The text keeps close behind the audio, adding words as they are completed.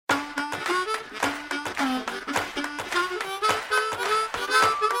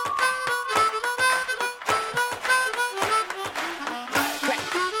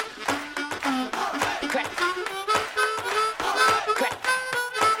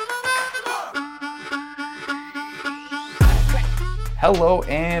Hello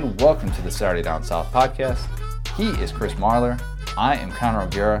and welcome to the Saturday Down South podcast. He is Chris Marler. I am Connor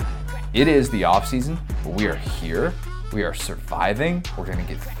O'Gara. It is the off season, but we are here. We are surviving. We're going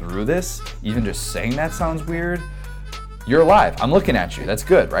to get through this. Even just saying that sounds weird. You're alive. I'm looking at you. That's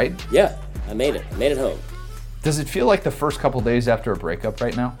good, right? Yeah, I made it. I made it home. Does it feel like the first couple days after a breakup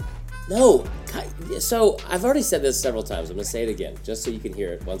right now? No. So I've already said this several times. I'm going to say it again, just so you can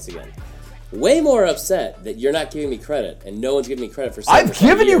hear it once again. Way more upset that you're not giving me credit, and no one's giving me credit for saying I've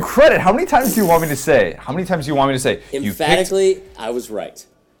given you credit. How many times do you want me to say? Emphatically, I was right.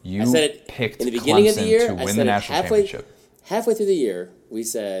 I said it picked in the beginning of the year. to win the national championship. Halfway through the year, we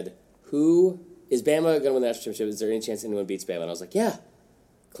said, "Who is Bama going to win the national championship? Is there any chance anyone beats Bama?" And I was like, "Yeah,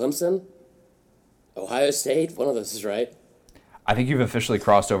 Clemson, Ohio State. One of those is right." I think you've officially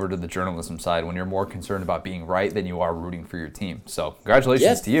crossed over to the journalism side when you're more concerned about being right than you are rooting for your team. So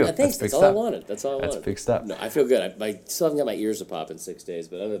congratulations to you. Thanks. That's all I wanted. That's all I wanted. That's a big step. No, I feel good. I still haven't got my ears to pop in 6 days,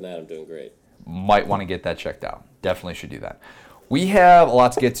 but other than that, I'm doing great. Might want to get that checked out. Definitely should do that. We have a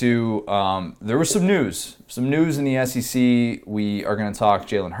lot to get to. There was some news in the SEC. We are going to talk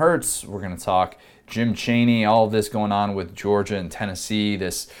Jalen Hurts. We're going to talk Jim Chaney, all of this going on with Georgia and Tennessee.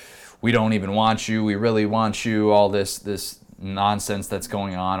 This, we don't even want you, we really want you, all this nonsense that's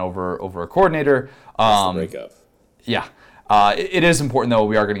going on over a coordinator. That's the breakup. Yeah. It is important, though.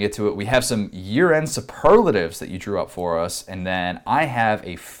 We are going to get to it. We have some year-end superlatives that you drew up for us, and then I have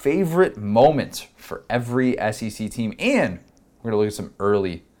a favorite moment for every SEC team, and we're going to look at some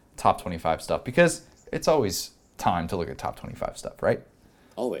early top 25 stuff, because it's always time to look at top 25 stuff, right?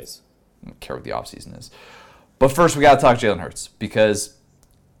 Always. I don't care what the offseason is. But first, we got to talk Jalen Hurts, because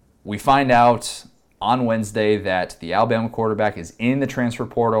we find out on Wednesday that the Alabama quarterback is in the transfer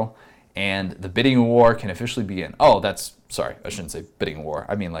portal, and the bidding war can officially begin. Oh, sorry, I shouldn't say bidding war.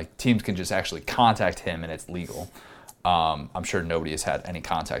 I mean, like, teams can just actually contact him, and it's legal. I'm sure nobody has had any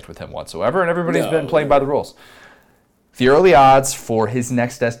contact with him whatsoever, and everybody's been playing by the rules. The early odds for his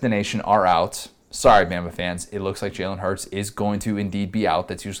next destination are out. Sorry, Bama fans. It looks like Jalen Hurts is going to indeed be out.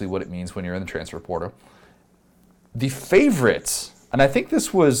 That's usually what it means when you're in the transfer portal. The favorites, and I think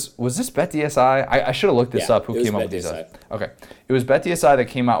this was this BetDSI? I should have looked this up. Who came up with these odds? Okay. It was BetDSI that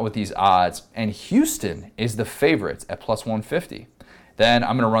came out with these odds, and Houston is the favorite at plus 150. Then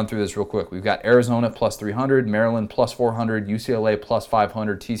I'm going to run through this real quick. We've got Arizona plus 300, Maryland plus 400, UCLA plus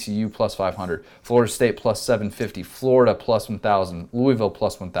 500, TCU plus 500, Florida State plus 750, Florida plus 1,000, Louisville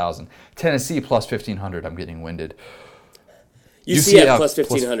plus 1,000, Tennessee plus 1,500. I'm getting winded. UCF plus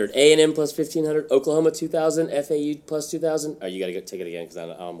 1,500, A&M plus 1,500, Oklahoma 2,000, FAU plus 2,000. Oh, you got to go take it again because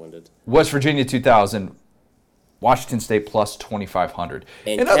I'm winded. West Virginia 2,000, Washington State plus 2,500.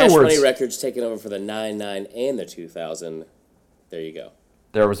 And Cash Money Records taking over for the 9,9 and the 2,000. There you go.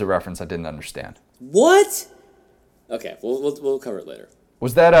 There was a reference I didn't understand. What? Okay, we'll cover it later.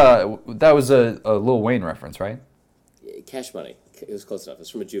 Was that a Lil Wayne reference, right? Cash Money. It was close enough.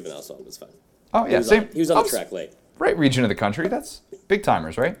 It's from a Juvenile song. It was fine. Oh yeah, same. He was on the track late. Right region of the country. That's big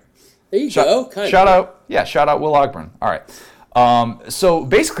timers, right? There you go. Shout out Will Ogburn. All right. So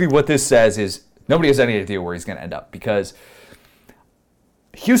basically, what this says is nobody has any idea where he's going to end up, because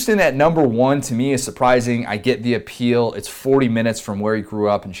Houston at number 1 to me is surprising. I get the appeal. It's 40 minutes from where he grew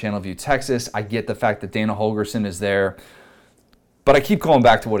up in Channelview, Texas. I get the fact that Dana Holgorsen is there. But I keep going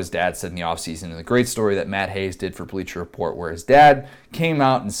back to what his dad said in the offseason, and the great story that Matt Hayes did for Bleacher Report, where his dad came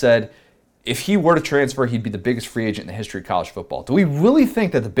out and said if he were to transfer, he'd be the biggest free agent in the history of college football. Do we really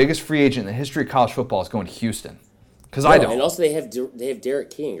think that the biggest free agent in the history of college football is going to Houston? Because I don't. And also they have Derek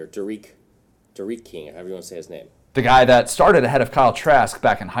King, or Derek King, or however you want to say his name. The guy that started ahead of Kyle Trask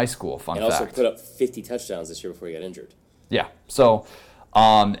back in high school, fun fact. And also put up 50 touchdowns this year before he got injured. Yeah, so,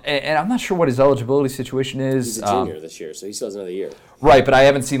 and I'm not sure what his eligibility situation is. He's a junior this year, so he still has another year. Right, but I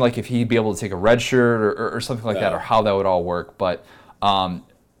haven't seen like if he'd be able to take a red shirt or something like that, or how that would all work. But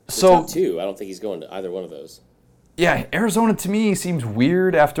top 2, I don't think he's going to either one of those. Yeah, Arizona to me seems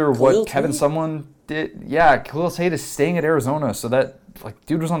weird after what Kevin Sumlin did. Yeah, Khalil Tate is staying at Arizona, so that, like,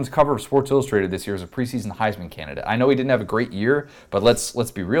 dude was on the cover of Sports Illustrated this year as a preseason Heisman candidate. I know he didn't have a great year, but let's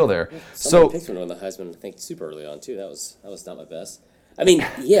be real there. Someone picked him on the Heisman, I think, super early on too. That was not my best. I mean,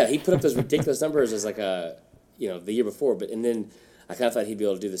 yeah, he put up those ridiculous numbers as like the year before, and then I kind of thought he'd be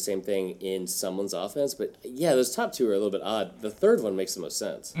able to do the same thing in someone's offense. But, yeah, those top 2 are a little bit odd. The third one makes the most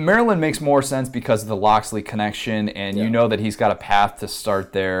sense. Maryland makes more sense because of the Loxley connection, and you know that he's got a path to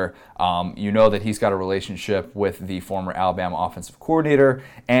start there. You know that he's got a relationship with the former Alabama offensive coordinator,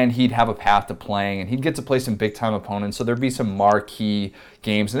 and he'd have a path to playing, and he'd get to play some big-time opponents, so there'd be some marquee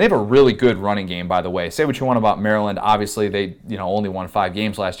games. And they have a really good running game, by the way. Say what you want about Maryland. Obviously, they only won 5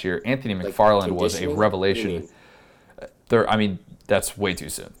 games last year. Anthony McFarland was a revelation. That's way too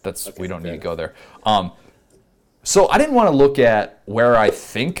soon. We don't need to go enough. there. So I didn't want to look at where I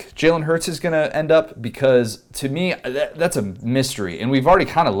think Jalen Hurts is going to end up because to me, that's a mystery. And we've already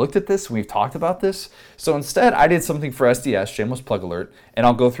kind of looked at this. We've talked about this. So instead, I did something for SDS, shameless plug alert, and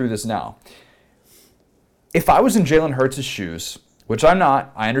I'll go through this now. If I was in Jalen Hurts' shoes, which I'm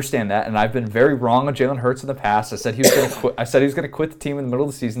not, I understand that, and I've been very wrong on Jalen Hurts in the past. I said he was going to quit. I said he was going to quit the team in the middle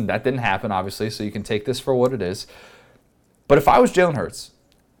of the season. That didn't happen, obviously, so you can take this for what it is. But if I was Jalen Hurts,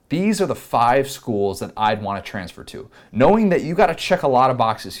 these are the 5 schools that I'd want to transfer to, knowing that you got to check a lot of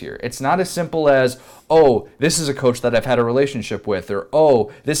boxes here. It's not as simple as, oh, this is a coach that I've had a relationship with, or,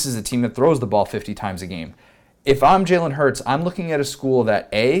 oh, this is a team that throws the ball 50 times a game. If I'm Jalen Hurts, I'm looking at a school that,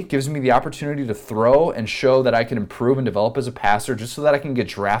 A, gives me the opportunity to throw and show that I can improve and develop as a passer just so that I can get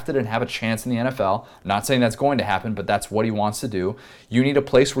drafted and have a chance in the NFL. I'm not saying that's going to happen, but that's what he wants to do. You need a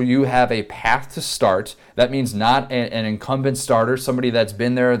place where you have a path to start. That means not an incumbent starter, somebody that's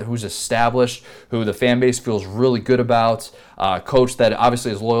been there, who's established, who the fan base feels really good about, coach that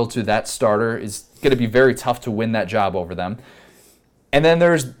obviously is loyal to that starter. Is going to be very tough to win that job over them. And then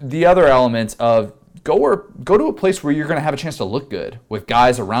there's the other element of go to a place where you're going to have a chance to look good with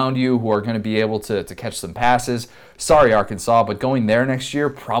guys around you who are going to be able to catch some passes. Sorry, Arkansas, but going there next year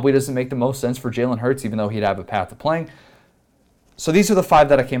probably doesn't make the most sense for Jalen Hurts, even though he'd have a path to playing. So these are the 5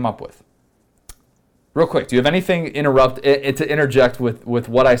 that I came up with. Real quick, do you have anything to interject with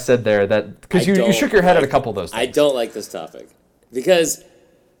what I said there? That because you shook your head at a couple of those things. I don't like this topic because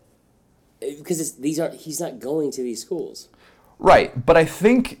he's not going to these schools. Right, but I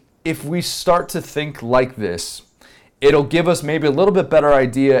think if we start to think like this, it'll give us maybe a little bit better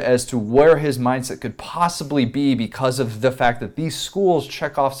idea as to where his mindset could possibly be because of the fact that these schools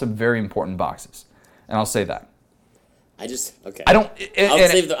check off some very important boxes. And I'll say that. Okay.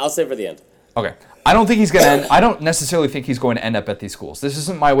 I'll save for the end. Okay. I don't necessarily think he's going to end up at these schools. This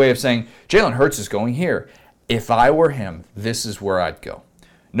isn't my way of saying Jalen Hurts is going here. If I were him, this is where I'd go.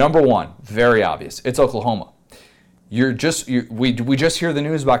 Number 1, very obvious. It's Oklahoma. We just hear the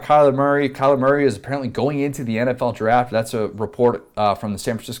news about Kyler Murray. Kyler Murray is apparently going into the NFL draft. That's a report from the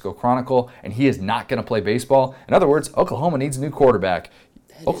San Francisco Chronicle, and he is not going to play baseball. In other words, Oklahoma needs a new quarterback.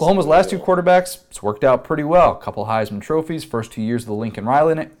 Oklahoma's last 2 quarterbacks, it's worked out pretty well. A couple Heisman trophies, first 2 years of the Lincoln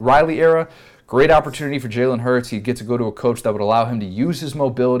Riley era. Great opportunity for Jalen Hurts. He'd get to go to a coach that would allow him to use his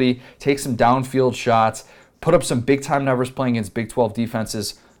mobility, take some downfield shots, put up some big-time numbers playing against Big 12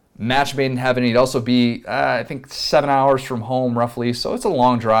 defenses. Match made in heaven. He'd also be, I think, 7 hours from home roughly. So it's a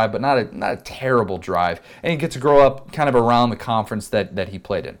long drive, but not a terrible drive. And he gets to grow up kind of around the conference that he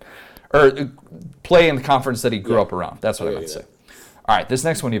played in. Or play in the conference that he grew up around. That's what I meant to say. All right, this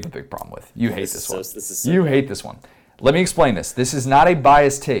next one you have a big problem with. You hate this one. You hate this one. Let me explain this. This is not a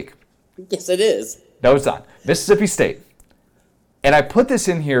biased take. Yes, it is. No, it's not. Mississippi State. And I put this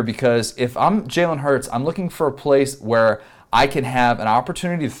in here because if I'm Jalen Hurts, I'm looking for a place where I can have an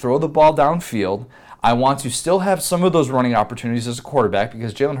opportunity to throw the ball downfield. I want to still have some of those running opportunities as a quarterback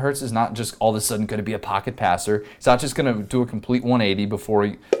because Jalen Hurts is not just all of a sudden going to be a pocket passer. He's not just going to do a complete 180 before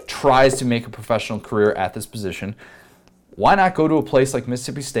he tries to make a professional career at this position. Why not go to a place like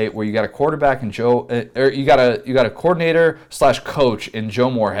Mississippi State where you got a quarterback and you got a coordinator / coach in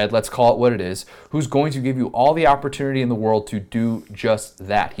Joe Moorhead, let's call it what it is, who's going to give you all the opportunity in the world to do just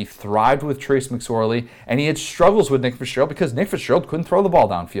that. He thrived with Trace McSorley, and he had struggles with Nick Fitzgerald because Nick Fitzgerald couldn't throw the ball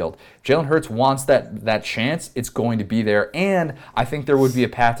downfield. Jalen Hurts wants that chance. It's going to be there, and I think there would be a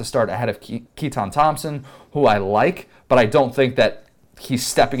path to start ahead of Keaton Thompson, who I like, but I don't think that he's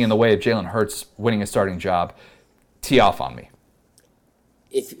stepping in the way of Jalen Hurts winning a starting job. Tee off on me.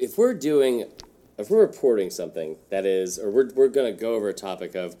 If we're reporting something that is, or we're going to go over a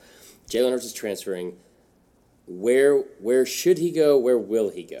topic of Jalen Hurts is transferring, where should he go? Where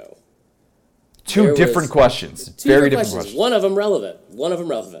will he go? Two different questions. Very different questions. One of them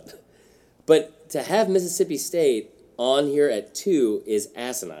relevant. But to have Mississippi State on here at 2 is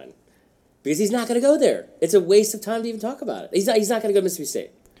asinine because he's not going to go there. It's a waste of time to even talk about it. He's not going to go to Mississippi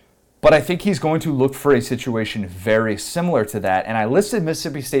State. But I think he's going to look for a situation very similar to that. And I listed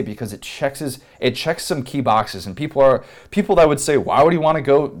Mississippi State because it checks some key boxes. And people that would say, why would he want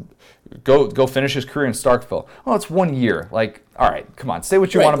to go finish his career in Starkville? Oh, it's 1 year. Like, all right, come on, say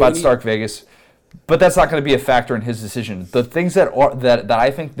what you want about Stark Vegas, but that's not going to be a factor in his decision. The things that I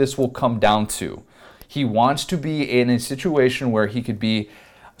think this will come down to, he wants to be in a situation where he could be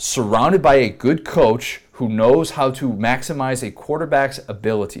surrounded by a good coach who knows how to maximize a quarterback's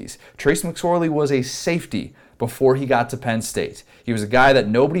abilities. Trace McSorley was a safety before he got to Penn State. He was a guy that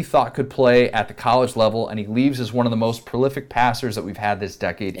nobody thought could play at the college level, and he leaves as one of the most prolific passers that we've had this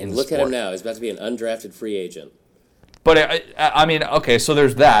decade in the sport. And look at him now. He's about to be an undrafted free agent. But I mean, okay, so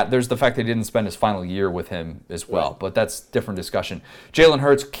there's that. There's the fact that he didn't spend his final year with him as well, right. But that's a different discussion. Jalen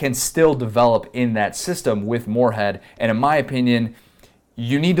Hurts can still develop in that system with Moorhead, and in my opinion,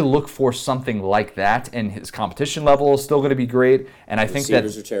 you need to look for something like that, and his competition level is still going to be great. And I think that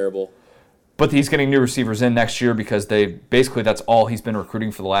receivers are terrible. But he's getting new receivers in next year because that's all he's been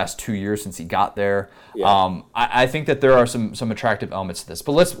recruiting for the last 2 years since he got there. Yeah. I think that there are some attractive elements to this.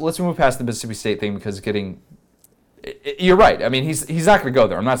 But let's move past the Mississippi State thing because it's getting. You're right. I mean, he's not going to go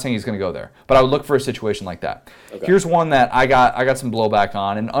there. I'm not saying he's going to go there, but I would look for a situation like that. Okay. Here's one that I got some blowback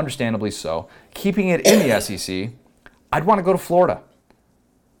on, and understandably so. Keeping it in the SEC, I'd want to go to Florida.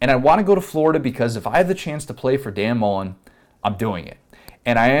 And I want to go to Florida because if I have the chance to play for Dan Mullen, I'm doing it.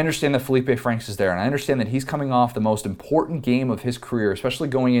 And I understand that Felipe Franks is there, and I understand that he's coming off the most important game of his career, especially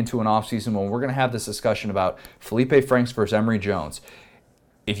going into an offseason when we're going to have this discussion about Felipe Franks versus Emory Jones.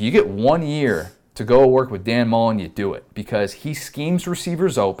 If you get 1 year to go work with Dan Mullen, you do it because he schemes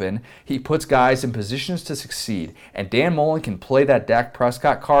receivers open. He puts guys in positions to succeed. And Dan Mullen can play that Dak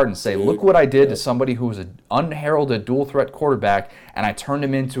Prescott card and say, look what I did to somebody who was an unheralded dual-threat quarterback, and I turned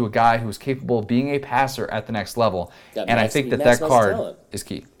him into a guy who was capable of being a passer at the next level. And I think that card is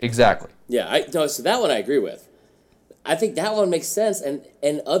key. Exactly. Yeah, so that one I agree with. I think that one makes sense,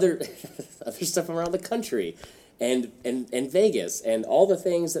 and other stuff around the country. And Vegas and all the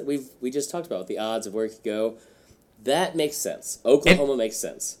things that we just talked about, the odds of where it could go, that makes sense. Oklahoma makes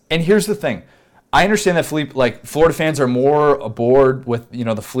sense. And here's the thing. I understand that Florida fans are more aboard with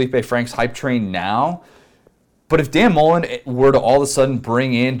the Felipe Franks hype train now. But if Dan Mullen were to all of a sudden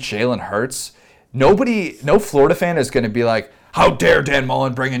bring in Jalen Hurts, no Florida fan is going to be like, how dare Dan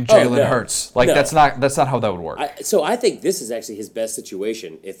Mullen bring in Jalen Hurts? That's not how that would work. So I think this is actually his best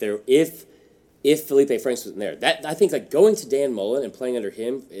situation if Felipe Franks wasn't there. That I think going to Dan Mullen and playing under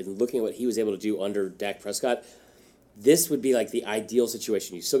him and looking at what he was able to do under Dak Prescott, this would be the ideal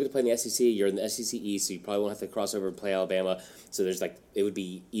situation. You still get to play in the SEC. You're in the SEC East, so you probably won't have to cross over and play Alabama. So there's it would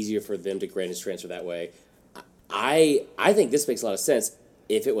be easier for them to grant his transfer that way. I think this makes a lot of sense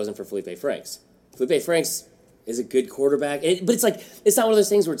if it wasn't for Felipe Franks. Felipe Franks is a good quarterback, but it's not one of those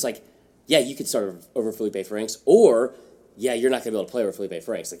things where it's you could start over Felipe Franks, or you're not going to be able to play over Felipe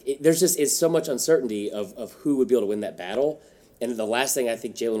Franks. It's so much uncertainty of who would be able to win that battle. And the last thing I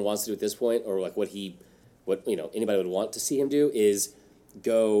think Jalen wants to do at this point, or what anybody would want to see him do, is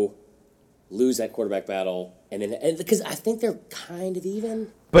go lose that quarterback battle, and because I think they're kind of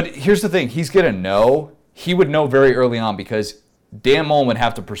even. But here's the thing: he's going to know. He would know very early on because Dan Mullen would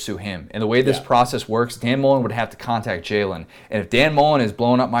have to pursue him. And the way this process works, Dan Mullen would have to contact Jalen. And if Dan Mullen is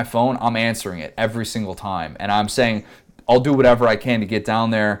blowing up my phone, I'm answering it every single time, and I'm saying, I'll do whatever I can to get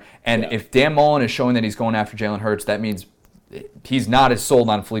down there. And if Dan Mullen is showing that he's going after Jalen Hurts, that means he's not as sold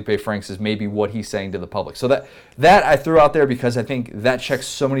on Felipe Franks as maybe what he's saying to the public. So that I threw out there because I think that checks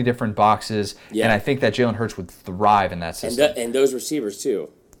so many different boxes, and I think that Jalen Hurts would thrive in that system. And those receivers too.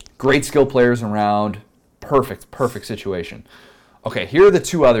 Great skill players around. Perfect situation. Okay, here are the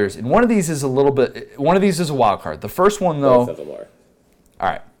two others, and one of these is a wild card. The first one, though. Both of them are. All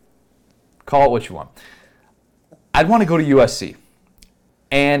right. Call it what you want. I'd want to go to USC.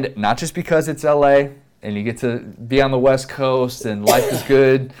 And not just because it's LA and you get to be on the West Coast and life is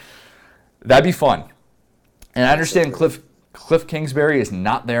good. That'd be fun. And I understand Cliff Kingsbury is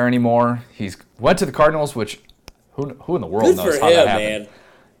not there anymore. He's went to the Cardinals, which who in the world knows how that happened. Man.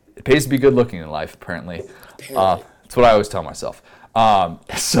 It pays to be good looking in life, apparently. That's what I always tell myself.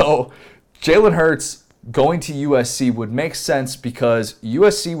 So Jalen Hurts going to USC would make sense because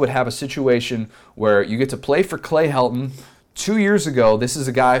USC would have a situation where you get to play for Clay Helton. 2 years ago, this is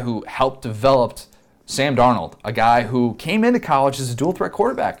a guy who helped develop Sam Darnold, a guy who came into college as a dual-threat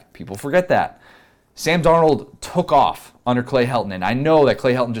quarterback. People forget that. Sam Darnold took off under Clay Helton, and I know that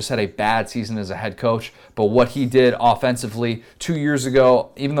Clay Helton just had a bad season as a head coach, but what he did offensively 2 years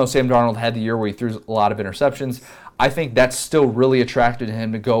ago, even though Sam Darnold had the year where he threw a lot of interceptions, I think that's still really attracted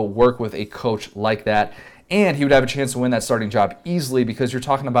him to go work with a coach like that. And he would have a chance to win that starting job easily because you're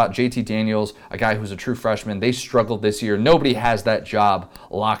talking about JT Daniels, a guy who's a true freshman. They struggled this year. Nobody has that job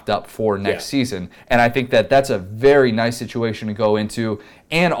locked up for next season. And I think that that's a very nice situation to go into.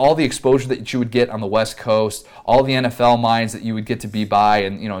 And all the exposure that you would get on the West Coast, all the NFL minds that you would get to be by,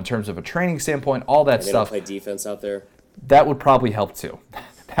 and in terms of a training standpoint, all that stuff. They don't play defense out there. That would probably help too.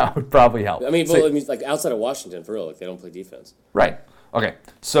 That would probably help. I mean, outside of Washington, for real, they don't play defense. Right. Okay,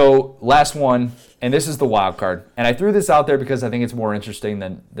 so last one, and this is the wild card. And I threw this out there because I think it's more interesting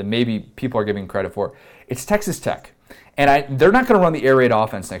than maybe people are giving credit for. It's Texas Tech. And they're not going to run the air raid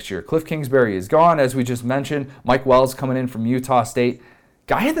offense next year. Cliff Kingsbury is gone, as we just mentioned. Mike Wells coming in from Utah State.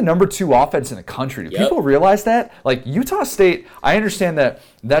 Guy had the number 2 offense in the country. Do Yep. people realize that? Like, Utah State, I understand that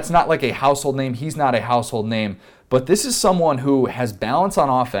that's not like a household name. He's not a household name. But this is someone who has balance on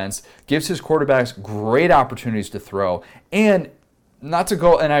offense, gives his quarterbacks great opportunities to throw, and not to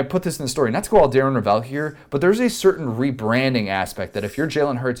go, and I put this in the story, not to go all Darren Ravel here, but there's a certain rebranding aspect that if you're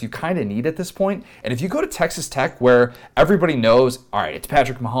Jalen Hurts, you kind of need at this point. And if you go to Texas Tech where everybody knows, all right, it's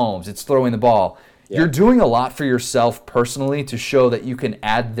Patrick Mahomes, it's throwing the ball, you're doing a lot for yourself personally to show that you can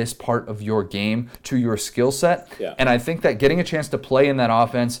add this part of your game to your skill set. Yeah. And I think that getting a chance to play in that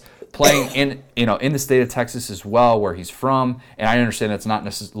offense, playing in the state of Texas as well, where he's from, and I understand that's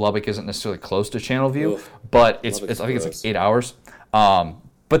not Lubbock isn't necessarily close to Channelview, but I think it's like 8 hours.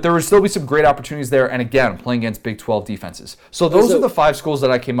 But there would still be some great opportunities there, and again, playing against Big 12 defenses. So those are the 5 schools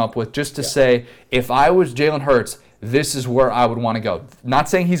that I came up with just to say, if I was Jalen Hurts, this is where I would want to go. Not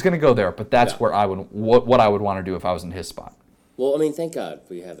saying he's going to go there, but that's where I would what I would want to do if I was in his spot. Well, I mean, thank God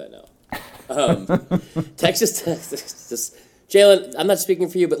we have that now. Texas, Jalen, I'm not speaking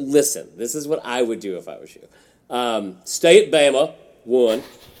for you, but listen, this is what I would do if I was you. Stay at Bama, 1.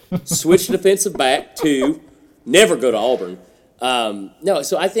 Switch to defensive back, 2. Never go to Auburn. No,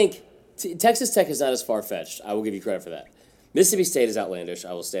 so I think Texas Tech is not as far-fetched. I will give you credit for that. Mississippi State is outlandish.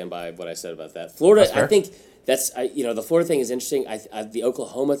 I will stand by what I said about that. Florida, I think the Florida thing is interesting. The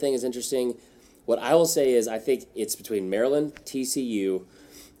Oklahoma thing is interesting. What I will say is I think it's between Maryland, TCU.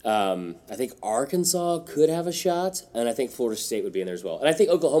 I think Arkansas could have a shot, and I think Florida State would be in there as well. And I think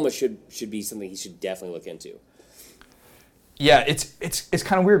Oklahoma should be something he should definitely look into. Yeah, it's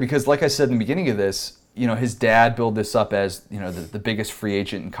kind of weird because, like I said in the beginning of this, his dad built this up as the biggest free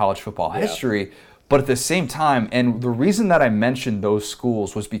agent in college football history. But at the same time, and the reason that I mentioned those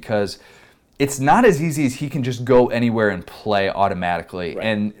schools was because it's not as easy as he can just go anywhere and play automatically.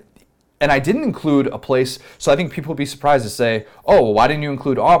 Right. And I didn't include a place, so I think people would be surprised to say, oh, well, why didn't you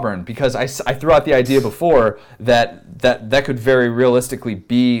include Auburn? Because I threw out the idea before that could very realistically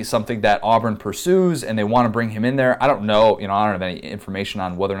be something that Auburn pursues and they want to bring him in there. I don't know, I don't have any information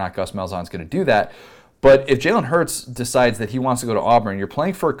on whether or not Gus Malzahn is going to do that. But if Jalen Hurts decides that he wants to go to Auburn, you're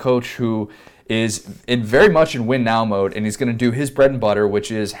playing for a coach who is very much in win-now mode, and he's going to do his bread and butter,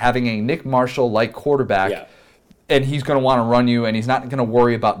 which is having a Nick Marshall-like quarterback. Yeah. And he's going to want to run you, and he's not going to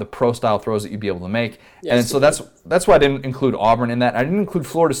worry about the pro-style throws that you'd be able to make. Yes, and so that's why I didn't include Auburn in that. I didn't include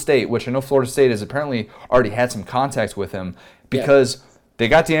Florida State, which I know Florida State has apparently already had some contact with him because they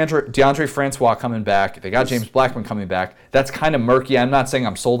got DeAndre Francois coming back. They got James Blackman coming back. That's kind of murky. I'm not saying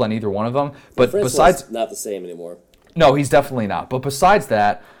I'm sold on either one of them. But besides, not the same anymore. No, he's definitely not. But besides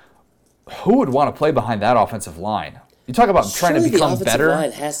that, who would want to play behind that offensive line? You talk about trying to become better. The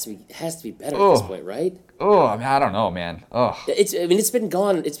offensive line has to be better at this point, right? Oh, I mean, I don't know, man. Oh, it's been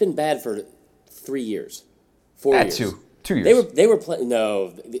gone. It's been bad for 3 years, 4 years. 2 years. They were playing. No,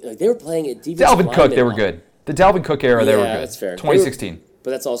 they were playing at defensive Dalvin Cook. They were good. The Dalvin Cook era, they were good. That's fair. 2016.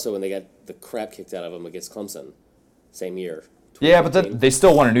 But that's also when they got the crap kicked out of them against Clemson, same year. Yeah, but they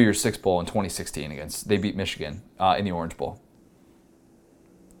still won a New Year's Six Bowl in 2016 they beat Michigan in the Orange Bowl.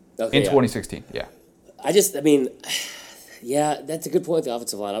 Okay, in 2016, yeah. Yeah, that's a good point with the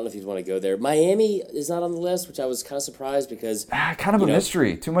offensive line. I don't know if you'd want to go there. Miami is not on the list, which I was kind of surprised because... kind of a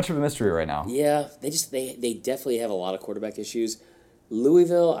mystery. Too much of a mystery right now. Yeah, they definitely have a lot of quarterback issues.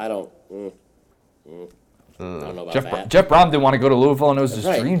 Louisville, I don't know about that. Jeff Brom didn't want to go to Louisville, and it was his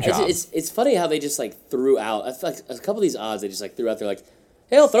dream job. It's funny how they just threw out... I feel like a couple of these odds they just threw out there like,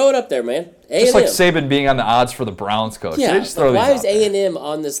 hell, throw it up there, man. A&M. Just like Saban being on the odds for the Browns coach. Yeah, just throw why is A&M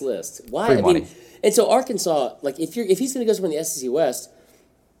on this list? Why? Free money. And so Arkansas, like if he's going to go somewhere in the SEC West,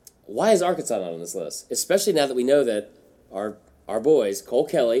 why is Arkansas not on this list? Especially now that we know that our boys, Cole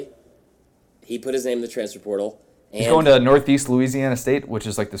Kelly, he put his name in the transfer portal. He's going to Northeast Louisiana State, which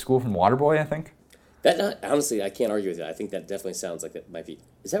is like the school from Waterboy, I think. Honestly, I can't argue with that. I think that definitely sounds like it might be.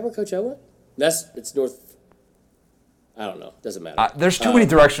 Is that where Coach O went? It's North. I don't know. Doesn't matter. There's too many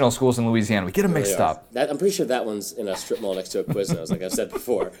directional schools in Louisiana. We get them mixed up. I'm pretty sure that one's in a strip mall next to a Quiznos, like I've said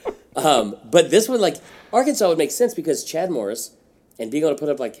before. But this one, like Arkansas, would make sense because Chad Morris and being able to put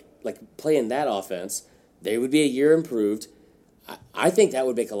up like play in that offense, they would be a year improved. I think that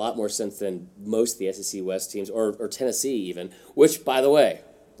would make a lot more sense than most of the SEC West teams or Tennessee even. Which, by the way,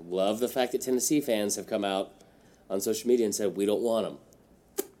 love the fact that Tennessee fans have come out on social media and said we don't want them.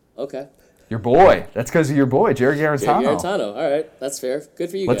 Okay. Your boy. That's because of your boy, Jerry Garantano. Jerry Garantano. All right. That's fair. Good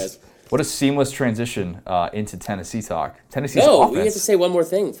for you guys. What a seamless transition into Tennessee talk. Tennessee's offense. We have to say one more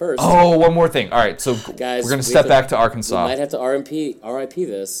thing first. Oh, one more thing. All right. So guys, we're going to step back to Arkansas. We might have to RIP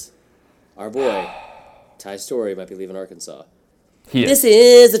this. Our boy, Ty Story, might be leaving Arkansas. He is. This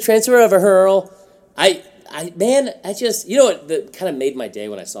is the transfer of a hurl. I I just, you know what that kind of made my day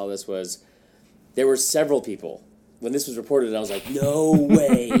when I saw this was there were several people when this was reported, and I was like, no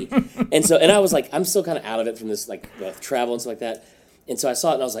way. And I was like, I'm still kind of out of it from this, like, travel and stuff like that. And so I saw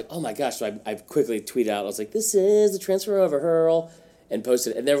it, and I was like, oh, my gosh. So I quickly tweeted out, I was like, this is the transfer of Hurl, and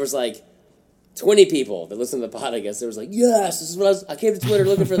posted it. And there was, like, 20 people that listened to the pod, I guess. There was like, yes, this is what I came to Twitter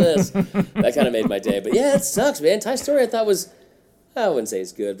looking for this. That kind of made my day. But, yeah, it sucks, man. Ty's story I thought was, I wouldn't say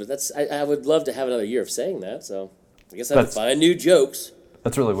it's good, but I would love to have another year of saying that. So I guess I have to find new jokes.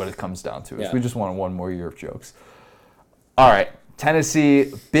 That's really what it comes down to. Yeah. We just want one more year of jokes. All right,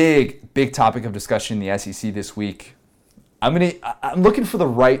 Tennessee, big topic of discussion in the SEC this week. I'm looking for the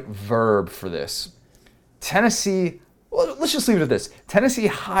right verb for this. Tennessee, well, let's just leave it at this. Tennessee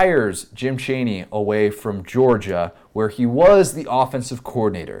hires Jim Chaney away from Georgia, where he was the offensive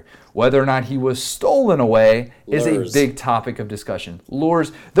coordinator. Whether or not he was stolen away is a big topic of discussion.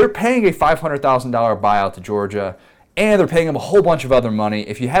 Lures, they're paying a $500,000 buyout to Georgia, and they're paying him a whole bunch of other money.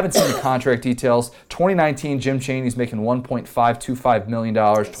 If you haven't seen the contract details, 2019, Jim Chaney's making $1.525 million.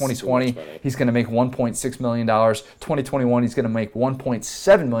 2020, he's going to make $1.6 million. 2021, he's going to make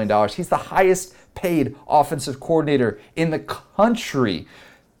 $1.7 million. He's the highest paid offensive coordinator in the country.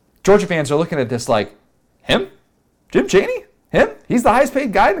 Georgia fans are looking at this like, him? Jim Chaney? Him? He's the highest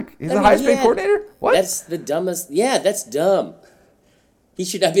paid guy? He's the highest paid coordinator? What? That's the dumbest. Yeah, that's dumb. He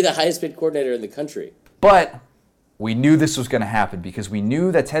should not be the highest paid coordinator in the country. But we knew this was going to happen because we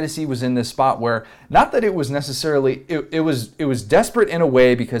knew that Tennessee was in this spot where, not that it was necessarily, it was desperate in a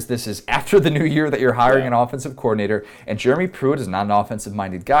way because this is after the new year that you're hiring an offensive coordinator, and Jeremy Pruitt is not an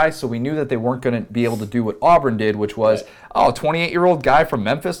offensive-minded guy, so we knew that they weren't going to be able to do what Auburn did, which was, a 28-year-old guy from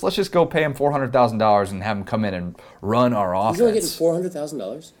Memphis, let's just go pay him $400,000 and have him come in and run our offense. He's only getting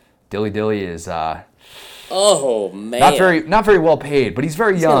 $400,000? Dilly is oh, man. not very well paid, but he's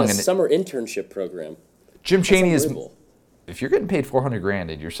very young. He's got a summer internship program. Jim Chaney is. If you're getting paid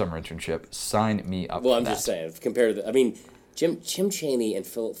 $400,000 in your summer internship, sign me up. Well, I'm just saying, compared to Jim Chaney and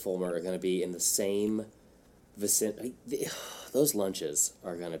Philip Fulmer are going to be in the same vicinity. Those lunches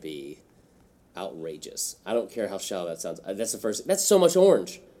are going to be outrageous. I don't care how shallow that sounds. That's so much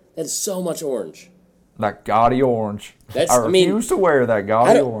orange. That is so much orange. That gaudy orange. I refuse to wear that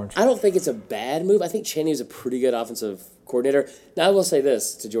gaudy orange. I don't think it's a bad move. I think Chaney is a pretty good offensive coordinator. Now, I will say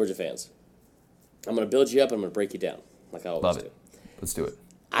this to Georgia fans. I'm going to build you up and I'm going to break you down, like I always do. Let's do it.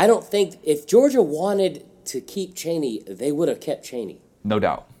 I don't think if Georgia wanted to keep Chaney, they would have kept Chaney. No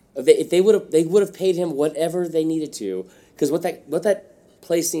doubt. If they would have paid him whatever they needed to, because what that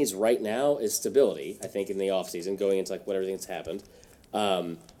place needs right now is stability. I think in the offseason, going into like what everything that's happened.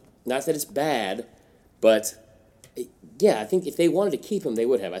 Not that it's bad, but yeah, I think if they wanted to keep him, they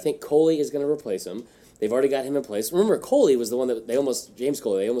would have. I think Coley is going to replace him. They've already got him in place. Remember, Coley was the one that James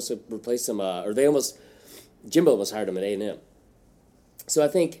Coley, they almost replaced him, Jimbo almost hired him at A&M. So I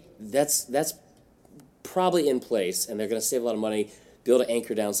think that's probably in place, and they're going to save a lot of money, be able to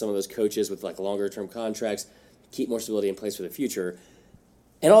anchor down some of those coaches with like longer-term contracts, keep more stability in place for the future.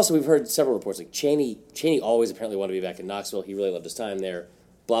 And also, we've heard several reports, like Chaney always apparently wanted to be back in Knoxville. He really loved his time there,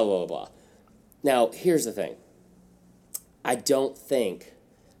 blah, blah, blah, blah. Now, here's the thing. I don't think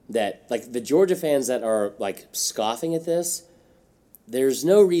that, like, the Georgia fans that are, like, scoffing at this, there's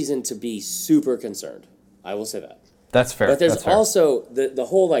no reason to be super concerned. I will say that. That's fair. But there's also the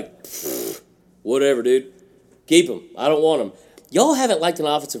whole, like, whatever, dude. Keep him. I don't want him. Y'all haven't liked an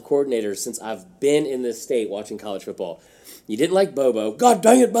offensive coordinator since I've been in this state watching college football. You didn't like Bobo. God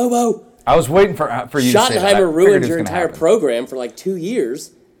dang it, Bobo. I was waiting for you to say that. Schottenheimer ruined your entire program for, like, 2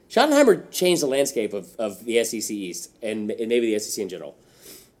 years. Schottenheimer changed the landscape of the SEC East and maybe the SEC in general.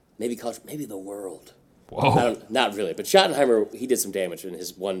 Maybe college, maybe the world. Whoa. Not really, but Schottenheimer, he did some damage in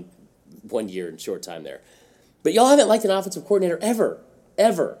his one year and short time there. But y'all haven't liked an offensive coordinator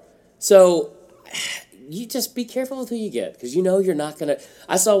ever. So you just be careful with who you get because you know you're not gonna.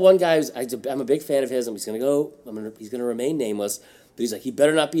 I saw one guy I'm a big fan of his. He's gonna remain nameless, but he's like he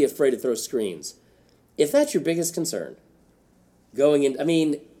better not be afraid to throw screens. If that's your biggest concern, going in, I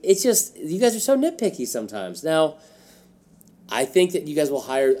mean, it's just you guys are so nitpicky sometimes. Now, I think that you guys will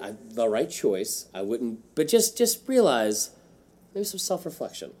hire the right choice. I wouldn't, but just realize maybe some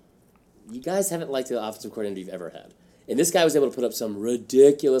self-reflection. You guys haven't liked the offensive coordinator you've ever had. And this guy was able to put up some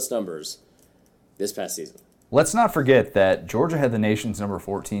ridiculous numbers this past season. Let's not forget that Georgia had the nation's number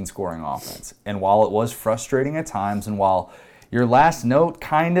 14 scoring offense. And while it was frustrating at times, and while your last note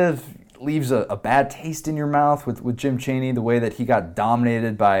kind of leaves a bad taste in your mouth with Jim Chaney, the way that he got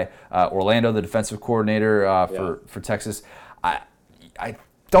dominated by Orlando, the defensive coordinator for Texas, I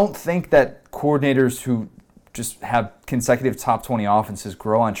don't think that coordinators who just have consecutive top 20 offenses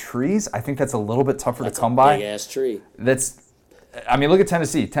grow on trees, I think that's a little bit tougher to come by. Big ass tree. Look at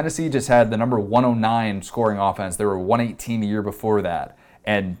Tennessee. Tennessee just had the number 109 scoring offense. They were 118 the year before that.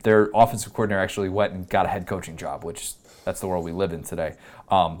 And their offensive coordinator actually went and got a head coaching job, which that's the world we live in today.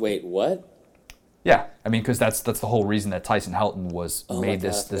 Wait, what? Yeah, because that's the whole reason that Tyson Helton made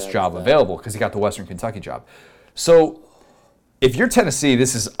this job available, because he got the Western Kentucky job. So if you're Tennessee,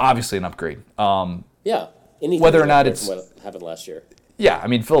 this is obviously an upgrade. Yeah. Whether or not it's what happened last year. Yeah,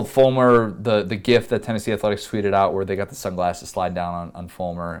 Phil Fulmer, the GIF that Tennessee Athletics tweeted out where they got the sunglasses slide down on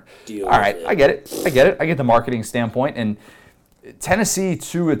Fulmer. All right, I get it. I get the marketing standpoint. And Tennessee,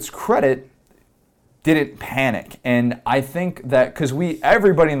 to its credit, didn't panic. And I think that because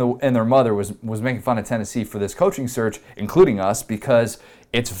everybody and their mother was making fun of Tennessee for this coaching search, including us, because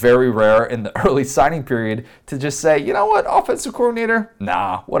it's very rare in the early signing period to just say, you know what, offensive coordinator?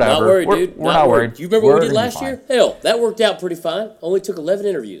 Nah, whatever. Not worried, dude. We're not worried. You remember what we did last year? Hell, that worked out pretty fine. Only took 11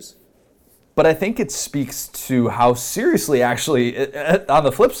 interviews. But I think it speaks to how seriously, actually, on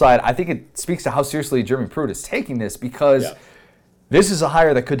the flip side, I think it speaks to how seriously Jeremy Pruitt is taking this, because this is a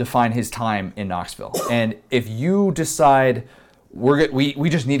hire that could define his time in Knoxville. And if you decide we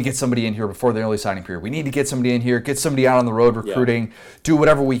just need to get somebody in here before the early signing period, we need to get somebody in here, get somebody out on the road recruiting, do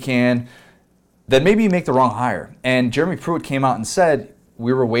whatever we can, then maybe you make the wrong hire. And Jeremy Pruitt came out and said,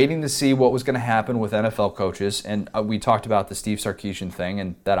 we were waiting to see what was going to happen with NFL coaches, and we talked about the Steve Sarkisian thing,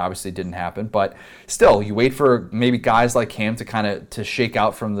 and that obviously didn't happen. But still, you wait for maybe guys like him to shake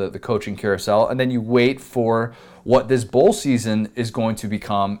out from the coaching carousel, and then you wait for what this bowl season is going to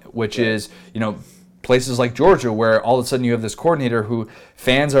become, which is, places like Georgia, where all of a sudden you have this coordinator who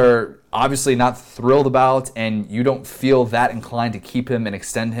fans are obviously not thrilled about, and you don't feel that inclined to keep him and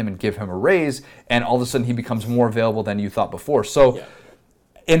extend him and give him a raise, and all of a sudden he becomes more available than you thought before. So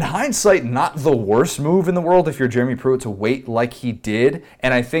in hindsight, not the worst move in the world if you're Jeremy Pruitt to wait like he did,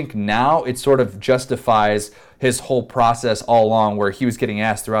 and I think now it sort of justifies his whole process all along, where he was getting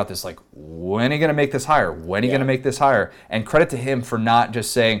asked throughout this, like, when are you going to make this hire? When are you going to make this hire? And credit to him for not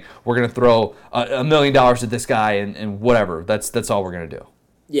just saying, we're going to throw $1 million at this guy and whatever. That's all we're going to do.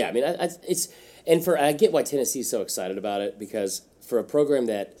 Yeah, I get why Tennessee's so excited about it, because for a program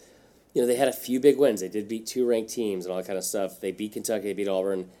that, they had a few big wins. They did beat 2 ranked teams and all that kind of stuff. They beat Kentucky, they beat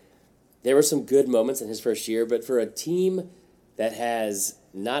Auburn. There were some good moments in his first year, but for a team that has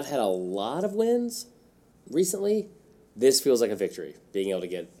not had a lot of wins recently, this feels like a victory, being able to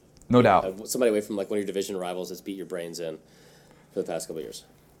get no doubt somebody away from like one of your division rivals that's beat your brains in for the past couple of years.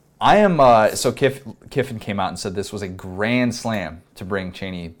 I am so Kiffin came out and said this was a grand slam to bring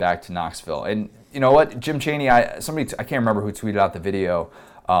Chaney back to Knoxville. And you know what, Jim Chaney, I can't remember who tweeted out the video,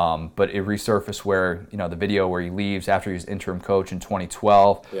 but it resurfaced where, the video where he leaves after he was interim coach in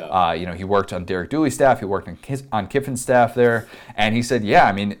 2012. He worked on Derek Dooley's staff. He worked on Kiffin's staff there. And he said,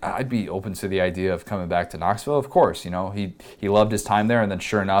 I'd be open to the idea of coming back to Knoxville. Of course, he loved his time there. And then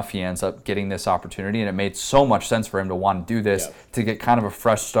sure enough, he ends up getting this opportunity. And it made so much sense for him to want to do this, to get kind of a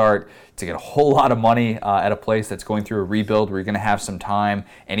fresh start, to get a whole lot of money at a place that's going through a rebuild where you're going to have some time.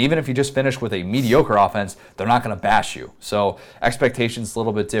 And even if you just finish with a mediocre offense, they're not going to bash you. So expectations a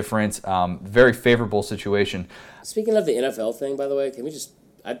little bit different. Very favorable situation. Speaking of the NFL thing, by the way, can we just...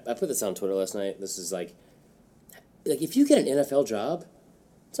 I put this on Twitter last night. This is like if you get an NFL job,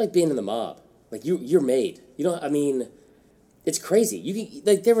 it's like being in the mob. Like you're made. It's crazy. You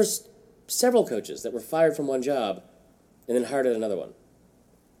can, there was several coaches that were fired from one job and then hired at another one.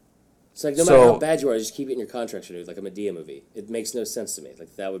 It's like no matter how bad you are, just keep it in your contract renewed, like a Medea movie. It makes no sense to me.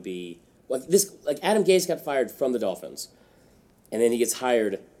 Like that would be Adam Gase got fired from the Dolphins, and then he gets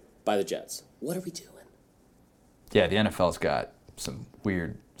hired by the Jets. What are we doing? Yeah, the NFL's got some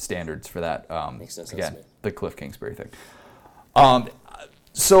weird standards for that. Makes no sense again, to me. The Cliff Kingsbury thing.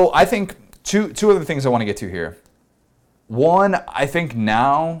 So I think two other things I want to get to here. One, I think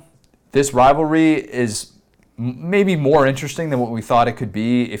now this rivalry is maybe more interesting than what we thought it could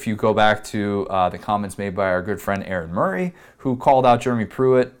be if you go back to the comments made by our good friend Aaron Murray, who called out Jeremy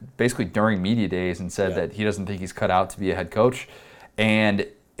Pruitt basically during media days and said that he doesn't think he's cut out to be a head coach. And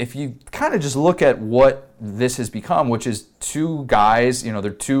if you kind of just look at what this has become, which is 2 guys,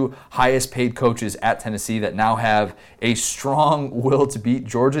 they're 2 highest paid coaches at Tennessee that now have a strong will to beat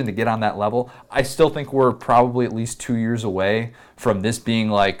Georgia and to get on that level. I still think we're probably at least 2 years away from this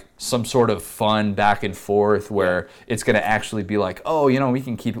being like some sort of fun back and forth where it's going to actually be like, we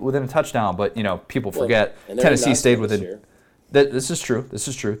can keep it within a touchdown. But, people forget Tennessee stayed within. This is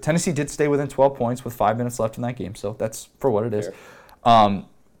true. Tennessee did stay within 12 points with 5 minutes left in that game. So that's for what it is.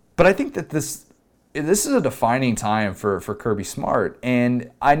 But I think that this this is a defining time for Kirby Smart.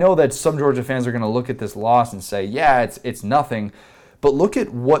 And I know that some Georgia fans are going to look at this loss and say, yeah, it's nothing. But look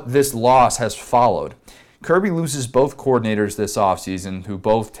at what this loss has followed. Kirby loses both coordinators this offseason who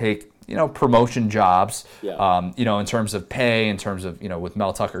both take, promotion jobs, in terms of pay, in terms of, with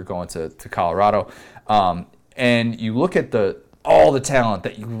Mel Tucker going to Colorado. And you look at all the talent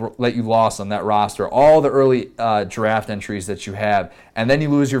that you lost on that roster, all the early draft entries that you have, and then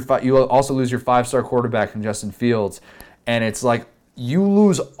you also lose your 5-star quarterback in Justin Fields, and it's like you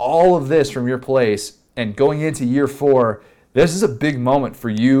lose all of this from your place, and going into year 4, this is a big moment for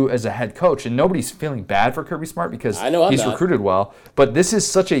you as a head coach, and nobody's feeling bad for Kirby Smart because he's recruited well, but this is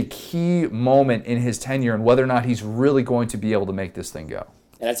such a key moment in his tenure and whether or not he's really going to be able to make this thing go.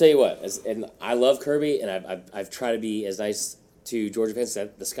 And I tell you what, and I love Kirby, and I've tried to be as nice to Georgia fans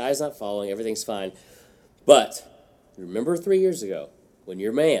that the sky's not falling, everything's fine. But remember 3 years ago when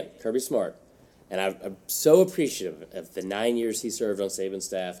your man, Kirby Smart, and I'm so appreciative of the 9 years he served on Saban's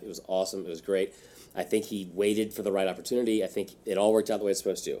staff. It was awesome. It was great. I think he waited for the right opportunity. I think it all worked out the way it's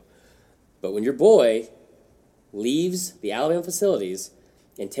supposed to. But when your boy leaves the Alabama facilities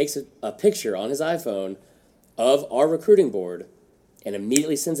and takes a picture on his iPhone of our recruiting board and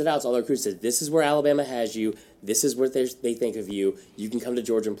immediately sends it out to all the recruits, says, this is where Alabama has you. This is what they think of you. You can come to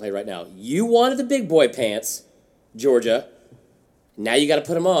Georgia and play right now. You wanted the big boy pants, Georgia. Now you got to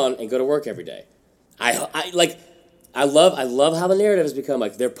put them on and go to work every day. I love how the narrative has become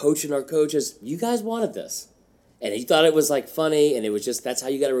like they're poaching our coaches. You guys wanted this, and he thought it was like funny, and it was just that's how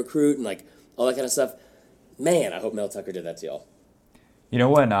you got to recruit and like all that kind of stuff. Man, I hope Mel Tucker did that to y'all. You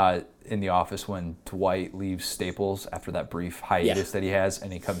know when in The Office when Dwight leaves Staples after that brief hiatus that he has,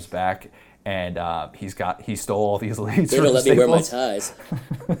 and he comes back and he stole all these leads. They don't let me wear my ties.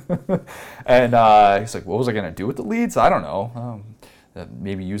 And he's like, what was I gonna do with the leads? I don't know.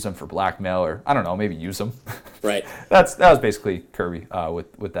 Maybe use them for blackmail, or I don't know. Maybe use them. Right. That was basically Kirby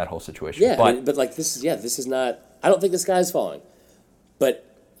with that whole situation. Yeah, but like this is not. I don't think the sky is falling,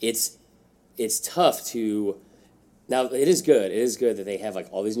 but it's tough to. Now, it is good. It is good that they have like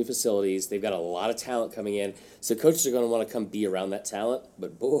all these new facilities. They've got a lot of talent coming in. So coaches are going to want to come be around that talent.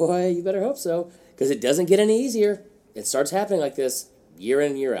 But boy, you better hope so, because it doesn't get any easier. It starts happening like this year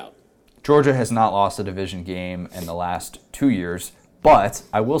in and year out. Georgia has not lost a division game in the last 2 years. But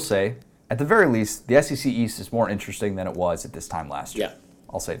I will say, at the very least, the SEC East is more interesting than it was at this time last year. Yeah.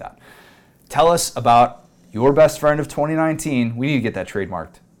 I'll say that. Tell us about your best friend of 2019. We need to get that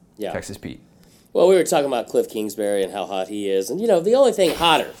trademarked. Yeah. Texas Pete. Well, we were talking about Cliff Kingsbury and how hot he is. And, the only thing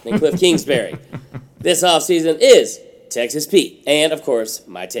hotter than Cliff Kingsbury this offseason is Texas Pete. And, of course,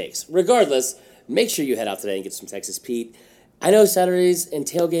 my takes. Regardless, make sure you head out today and get some Texas Pete. I know Saturdays and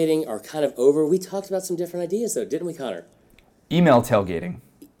tailgating are kind of over. We talked about some different ideas, though, didn't we, Connor? Email tailgating.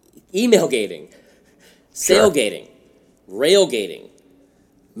 Email gating. Sailgating. Railgating.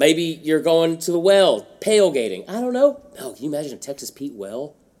 Maybe you're going to the well. Pailgating. I don't know. No, can you imagine a Texas Pete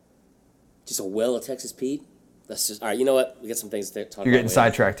well? Just a well of Texas Pete? That's just, all right, you know what? We got some things to talk about. You're getting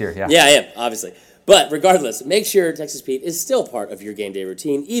sidetracked here, yeah. Yeah, I am, obviously. But regardless, make sure Texas Pete is still part of your game day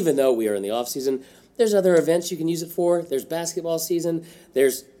routine, even though we are in the off season. There's other events you can use it for. There's basketball season.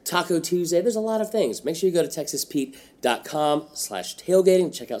 There's Taco Tuesday. There's a lot of things. Make sure you go to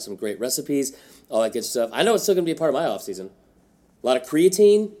texaspete.com/tailgating. Check out some great recipes, all that good stuff. I know it's still going to be a part of my off season. A lot of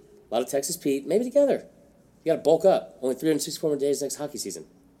creatine, a lot of Texas Pete, maybe together. You got to bulk up. Only 364 more days next hockey season.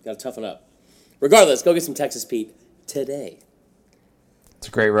 You got to toughen up. Regardless, go get some Texas Pete today. It's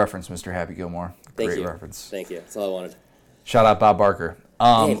a great reference, Mr. Happy Gilmore. Great reference. Thank you. That's all I wanted. Shout out Bob Barker.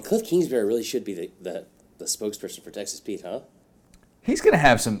 Man, Cliff Kingsbury really should be the spokesperson for Texas Pete, huh? He's going to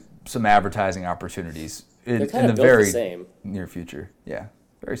have some opportunities in the very near future. Yeah,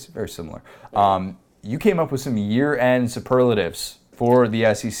 very very similar. You came up with some year-end superlatives for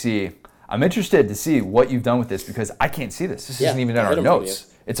the SEC. I'm interested to see what you've done with this because I can't see this. This isn't even in our notes.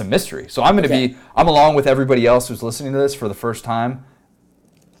 It's a mystery. So I'm going to be along with everybody else who's listening to this for the first time.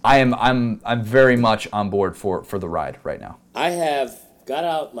 I'm very much on board for the ride right now. I have got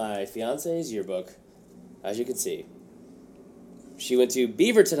out my fiance's yearbook, as you can see. She went to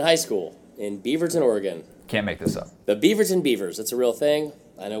Beaverton High School in Beaverton, Oregon. Can't make this up. The Beaverton Beavers. It's a real thing.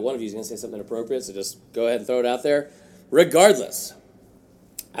 I know one of you is going to say something inappropriate, so just go ahead and throw it out there. Regardless,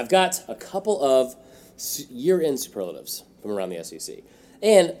 I've got a couple of year-end superlatives from around the SEC.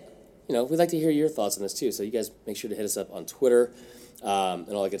 And, we'd like to hear your thoughts on this too, so you guys make sure to hit us up on Twitter and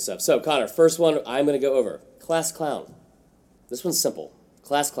all that good stuff. So, Connor, first one I'm going to go over. Class clown. This one's simple.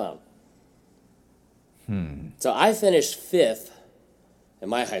 Class clown. So I finished 5th in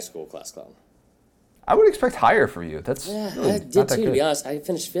my high school class clown. I would expect higher for you. That's really I not did that too, to good. be honest. I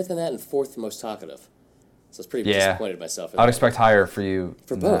finished 5th in that and 4th most talkative. So I was pretty disappointed in myself. I would expect higher for you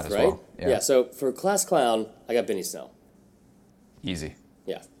for than both, that as right? well. Yeah, so for class clown, I got Benny Snell. Easy.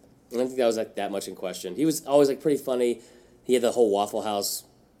 Yeah. I don't think that was like that much in question. He was always like pretty funny. He had the whole Waffle House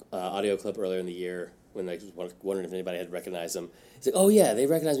audio clip earlier in the year when they was wondering if anybody had recognized him. He's like, oh yeah, they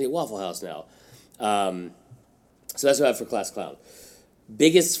recognize me at Waffle House now. So that's what I have for class clown.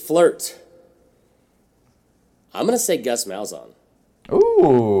 Biggest flirt. I'm going to say Gus Malzahn.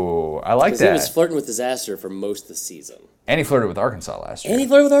 Ooh, I like that. He was flirting with disaster for most of the season. And he flirted with Arkansas last year. And he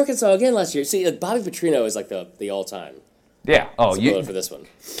flirted with Arkansas again last year. See, Bobby Petrino is like the all-time. Yeah. Oh, for this one.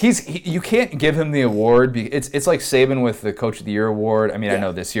 You can't give him the award. It's like Saban with the Coach of the Year award. I mean, I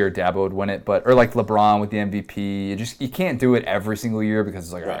know this year Dabo would win it, or like LeBron with the MVP. You can't do it every single year because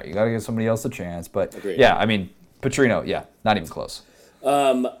it's like, all right, you got to give somebody else a chance. But Agreed. Yeah, I mean, Petrino, not even close.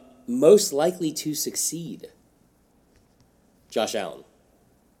 Most likely to succeed. Josh Allen.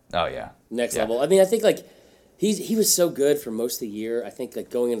 Oh yeah. Next level. I mean, I think like he was so good for most of the year. I think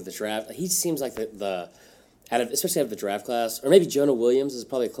like going into the draft, he seems like especially out of the draft class, or maybe Jonah Williams is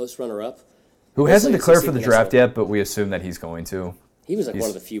probably a close runner-up. Who hasn't declared for the draft yet, but we assume that he's going to. He was like one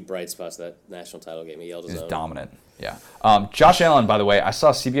of the few bright spots of that national title game. He held his own. He's dominant. Yeah. Josh Allen, by the way, I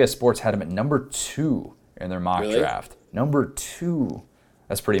saw CBS Sports had him at number 2 in their mock draft. Number 2.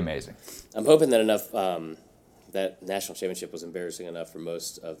 That's pretty amazing. I'm hoping that enough that national championship was embarrassing enough for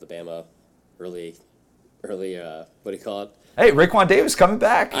most of the Bama early what do you call it? Hey, Raekwon Davis coming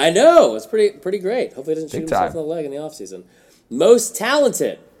back. I know. It's pretty great. Hopefully he doesn't shoot himself in the leg in the offseason. Most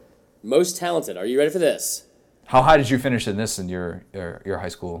talented. Are you ready for this? How high did you finish in this in your high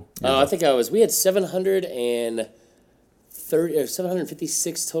school? I think we had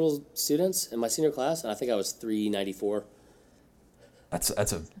 756 total students in my senior class, and I think I was 394. That's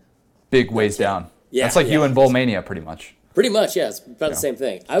a big ways down. Yeah, that's like you and Bowl Mania, pretty much. Pretty much, yeah. It's about the same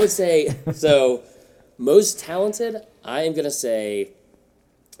thing. I would say, so most talented, I am going to say,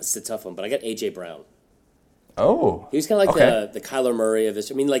 it's a tough one, but I got A.J. Brown. Oh. He was kind of like the Kyler Murray of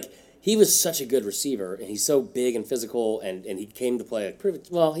this. I mean, like, he was such a good receiver, and he's so big and physical, and he came to play,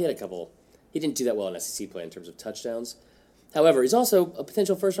 he had a couple. He didn't do that well in SEC play in terms of touchdowns. However, he's also a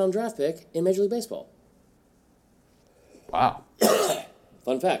potential first-round draft pick in Major League Baseball. Wow.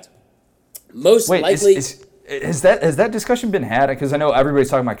 Fun fact. Most likely... Has that discussion been had? Because I know everybody's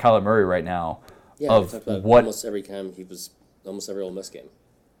talking about Kyler Murray right now. Yeah, of about what almost every time almost every Ole Miss game.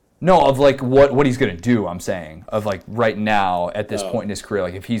 No, of like what he's gonna do. I'm saying of like right now at this point in his career,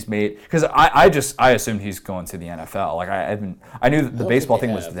 like if he's made, because I assumed he's going to the NFL. Like I knew that the baseball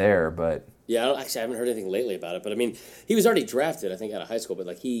thing was there, but yeah, I haven't heard anything lately about it. But I mean, he was already drafted, I think, out of high school. But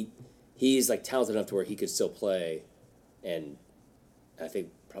like he's like talented enough to where he could still play, and I think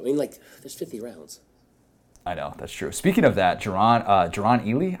probably there's 50 rounds. I know, that's true. Speaking of that, Jerron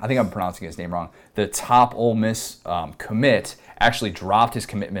Ely, I think I'm pronouncing his name wrong, the top Ole Miss commit, actually dropped his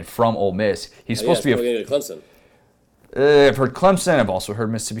commitment from Ole Miss. He's supposed to be to Clemson. I've heard Clemson. I've also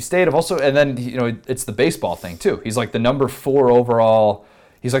heard Mississippi State. And then it's the baseball thing too. He's like the number 4 overall.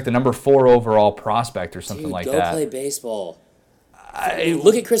 He's like the number 4 overall prospect or something like that. Go play baseball.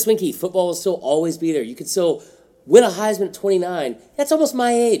 Look at Chris Winkie. Football will still always be there. You could still win a Heisman at 29. That's almost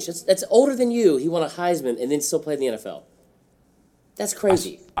my age. That's older than you. He won a Heisman and then still played in the NFL. That's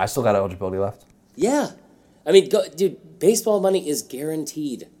crazy. I still got eligibility left. Yeah. I mean, dude, baseball money is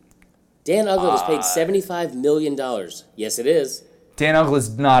guaranteed. Dan Uggla was paid $75 million. Yes, it is. Dan Uggla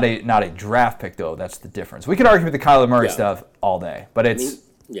is not a draft pick, though. That's the difference. We could argue with the Kyler Murray stuff all day, but it's...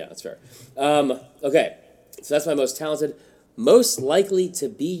 yeah, that's fair. Okay, so that's my most talented. Most likely to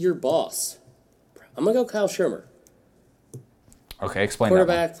be your boss. I'm going to go Kyle Shermer. Okay, explain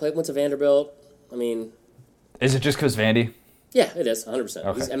Quarterback, went to Vanderbilt. I mean... Is it just because Vandy? Yeah, it is, 100%.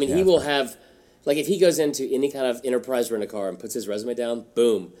 Okay. He will have... Like, if he goes into any kind of enterprise rent-a-car and puts his resume down,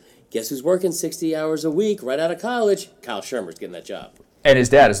 boom. Guess who's working 60 hours a week right out of college? Kyle Shermer's getting that job. And his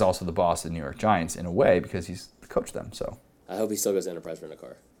dad is also the boss of the New York Giants in a way because he's coached them, so... I hope he still goes to enterprise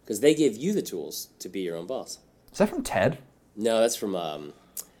rent-a-car. Because they give you the tools to be your own boss. Is that from Ted? No, that's from... I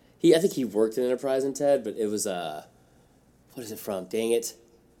think he worked in enterprise in Ted, but it was... what is it from? Dang it.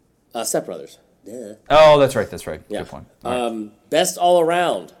 Step Brothers. Duh. Oh, that's right. Yeah. Good point. Right. Best all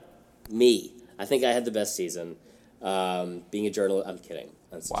around. Me. I think I had the best season. Being a journalist, I'm kidding.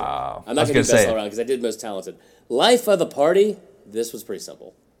 Wow. I'm not going to do best all around because I did most talented. Life of the party, this was pretty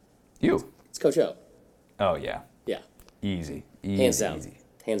simple. You. It's Coach O. Oh, yeah. Yeah. Easy. Hands down.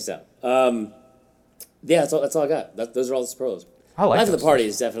 Hands down. Yeah, that's all I got. Those are all the superlatives. I like Life of the party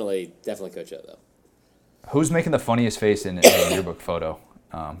is definitely Coach O, though. Who's making the funniest face in the yearbook photo?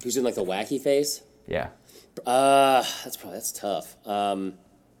 Who's doing like the wacky face? Yeah. That's tough.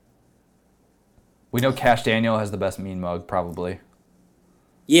 We know Cash Daniel has the best mean mug, probably.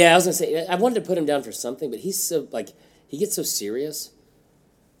 Yeah, I was gonna say I wanted to put him down for something, but he's so he gets so serious.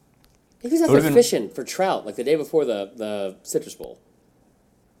 He was out there fishing for trout like the day before the Citrus Bowl.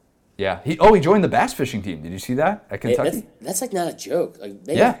 Yeah. He joined the bass fishing team. Did you see that at Kentucky? That's like not a joke. Like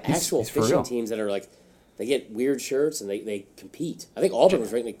they have actual fishing teams that are like they get weird shirts and they compete. I think Auburn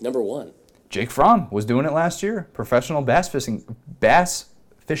was ranked like number 1. Jake Fromm was doing it last year. Professional bass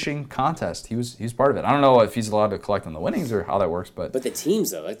fishing contest. He was part of it. I don't know if he's allowed to collect on the winnings or how that works, but the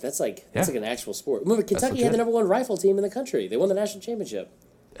teams though, that's like an actual sport. Remember, Kentucky had the number 1 rifle team in the country. They won the national championship.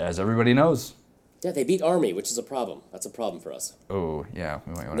 As everybody knows. Yeah, they beat Army, which is a problem. That's a problem for us. Oh yeah,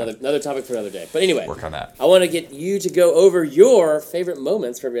 we might want another topic for another day. But anyway, work on that. I want to get you to go over your favorite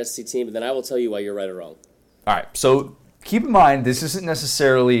moments for every SEC team, and then I will tell you why you're right or wrong. All right, so keep in mind, this isn't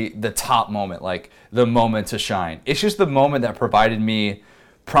necessarily the top moment, like the moment to shine. It's just the moment that provided me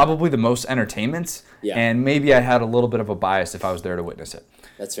probably the most entertainment, and maybe I had a little bit of a bias if I was there to witness it.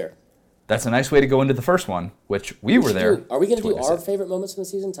 That's fair. That's a nice way to go into the first one, which we were there. Are we going to do our favorite moments from the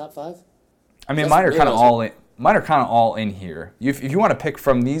season, top 5? I mean, mine are kind of all in. Mine are kind of all in here. If you want to pick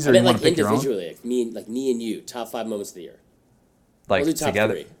from these, or you want to pick your own, individually, me and you, top 5 moments of the year. Like we'll do top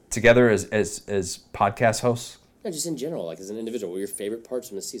together as podcast hosts. No, just in general, like as an individual. What are your favorite parts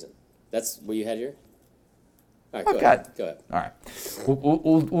from the season? That's what you had here. All right, go ahead. All right,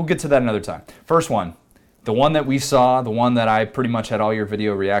 we'll get to that another time. First one, the one that we saw, the one that I pretty much had all your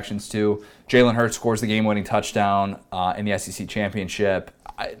video reactions to. Jalen Hurts scores the game-winning touchdown in the SEC championship.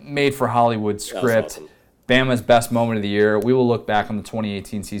 Made for Hollywood script. Awesome. Bama's best moment of the year. We will look back on the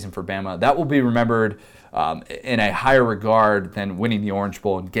 2018 season for Bama. That will be remembered in a higher regard than winning the Orange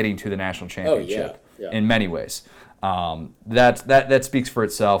Bowl and getting to the national championship in many ways. That speaks for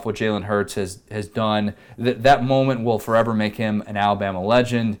itself. What Jalen Hurts has done. That moment will forever make him an Alabama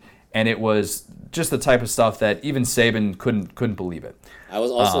legend, and it was just the type of stuff that even Saban couldn't believe it. I was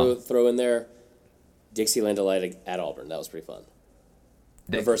also throw in there Dixieland Delight at Auburn. That was pretty fun.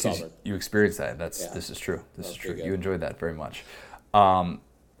 Reverse Auburn. You experienced that. This is true. This is true. You enjoyed that very much.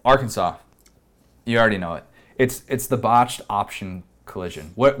 Arkansas, you already know it. It's the botched option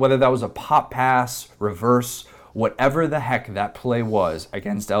collision. Whether that was a pop pass, reverse, whatever the heck that play was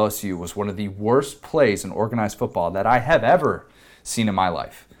against LSU was one of the worst plays in organized football that I have ever seen in my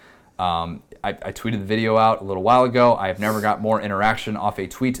life. I tweeted the video out a little while ago. I have never got more interaction off a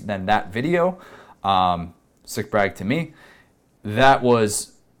tweet than that video. Sick brag to me. That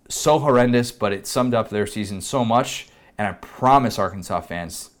was so horrendous, but it summed up their season so much. And I promise Arkansas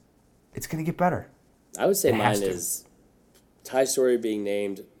fans, it's going to get better. I would say mine is Ty Story being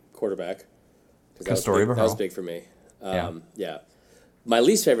named quarterback. That was big for me. Yeah. My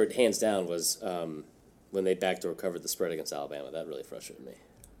least favorite, hands down, was when they backdoor covered the spread against Alabama. That really frustrated me.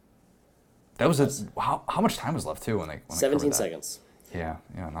 That was how much time was left too when they 17 seconds. Yeah,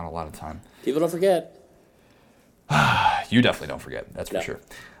 not a lot of time. People don't forget. You definitely don't forget. That's for sure.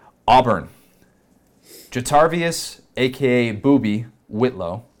 Auburn. Jatarvius, a.k.a. Booby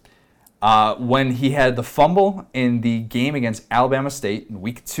Whitlow, when he had the fumble in the game against Alabama State in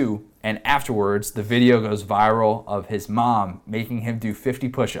Week 2, and afterwards the video goes viral of his mom making him do 50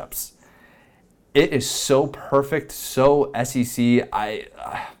 push-ups. It is so perfect, so SEC. I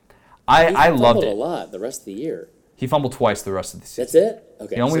loved it. He fumbled a lot the rest of the year. He fumbled twice the rest of the season. That's it?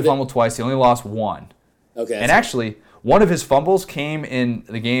 Okay. He only fumbled twice. He only lost one. Okay. And actually, one of his fumbles came in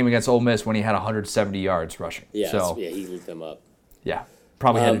the game against Ole Miss when he had 170 yards rushing. Yeah, he lit them up. Yeah,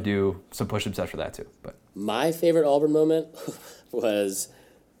 probably had to do some push-ups after that too. But my favorite Auburn moment was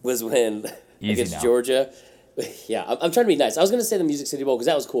when against Georgia. Yeah, I'm trying to be nice. I was going to say the Music City Bowl because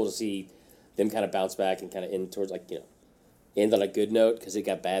that was cool to see them kind of bounce back and kind of end towards end on a good note because it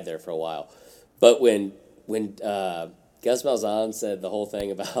got bad there for a while. But when Gus Malzahn said the whole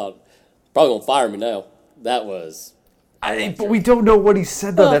thing about probably gonna fire me now, that was. But we don't know what he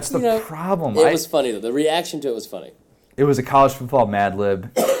said though. That's the problem. It was funny though. The reaction to it was funny. It was a college football Mad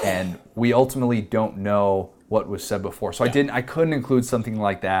Lib, and we ultimately don't know what was said before. So I couldn't include something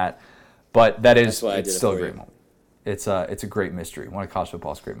like that. But it's still a great moment. It's a great mystery. One of college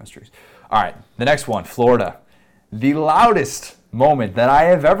football's great mysteries. All right, the next one, Florida. The loudest moment that I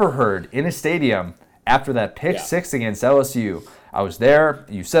have ever heard in a stadium after that pick six against LSU. I was there.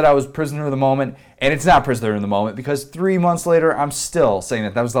 You said I was prisoner of the moment, and it's not prisoner in the moment because 3 months later, I'm still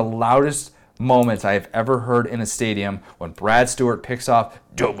saying that was the loudest moment I have ever heard in a stadium when Brad Stewart picks off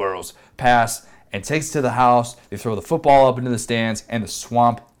Joe Burrow's pass and takes it to the house. They throw the football up into the stands, and the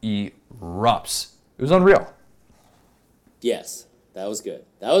swamp erupts. It was unreal. Yes. That was good.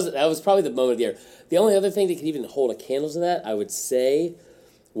 That was probably the moment of the year. The only other thing that could even hold a candle to that, I would say,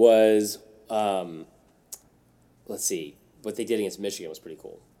 was let's see, what they did against Michigan was pretty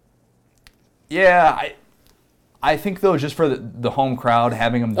cool. Yeah, I think though, just for the home crowd,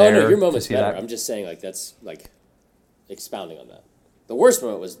 having them there. Oh no, your moment's to see better. that. I'm just saying, like that's like expounding on that. The worst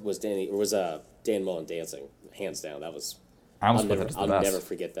moment was Dan Mullen dancing, hands down. That was. I I'll never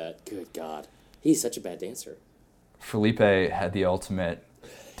forget that. Good God, he's such a bad dancer. Felipe had the ultimate.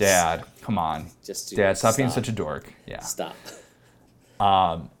 Dad, come on. Dad, stop being such a dork. Yeah. Stop.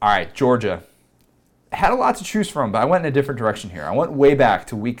 All right, Georgia. Had a lot to choose from, but I went in a different direction here. I went way back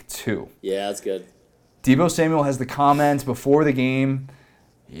to week 2. Yeah, that's good. Deebo Samuel has the comment before the game.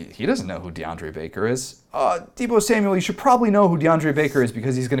 He doesn't know who DeAndre Baker is. Deebo Samuel, you should probably know who DeAndre Baker is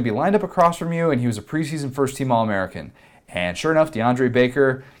because he's going to be lined up across from you, and he was a preseason first-team All-American. And sure enough, DeAndre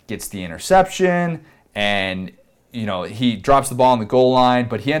Baker gets the interception, and he drops the ball on the goal line,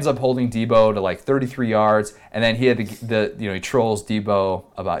 but he ends up holding Deebo to like 33 yards, and then he had he trolls Deebo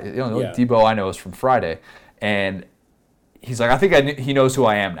about Deebo I know is from Friday, and he's like, I think he knows who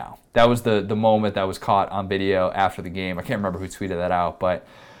I am now. That was the moment that was caught on video after the game. I can't remember who tweeted that out, but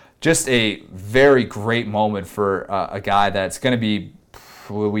just a very great moment for a guy that's going to be,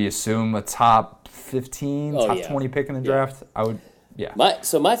 we assume, a top 15, top 20 pick in the draft. I would. Yeah.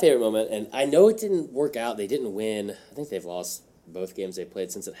 My favorite moment, and I know it didn't work out. They didn't win. I think they've lost both games they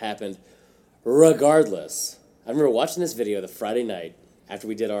played since it happened. Regardless, I remember watching this video the Friday night after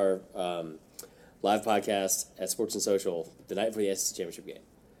we did our live podcast at Sports and Social the night before the SEC Championship game.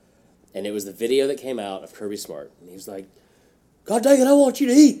 And it was the video that came out of Kirby Smart. And he was like, God dang it, I want you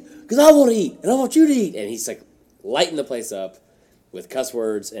to eat because I want to eat and I want you to eat. And he's like lighting the place up with cuss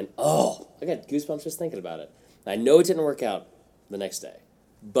words. And I got goosebumps just thinking about it. I know it didn't work out the next day,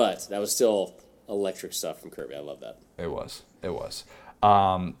 but that was still electric stuff from Kirby. I love that. It was.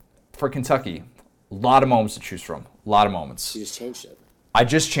 For Kentucky, a lot of moments to choose from. A lot of moments. You just changed it. I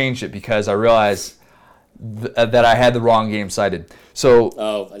just changed it because I realized that I had the wrong game cited. So.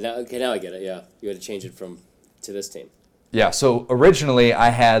 Now I get it. Yeah, you had to change it to this team. Yeah. So originally I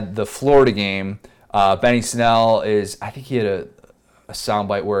had the Florida game. Benny Snell I think he had a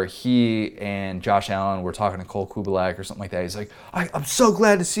soundbite where he and Josh Allen were talking to Cole Kubilak or something like that. He's like, I'm so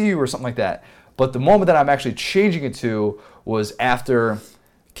glad to see you or something like that. But the moment that I'm actually changing it to was after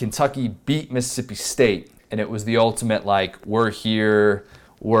Kentucky beat Mississippi State, and it was the ultimate like, we're here,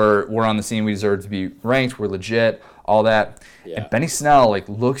 we're on the scene, we deserve to be ranked, we're legit, all that. Yeah. And Benny Snell like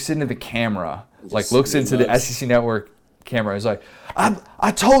looks into the camera, looks into the SEC Network camera. He's like,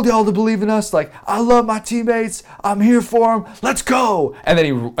 I told y'all to believe in us. Like, I love my teammates. I'm here for them. Let's go. And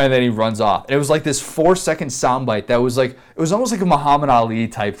then he runs off. And it was like this 4-second soundbite that was like, it was almost like a Muhammad Ali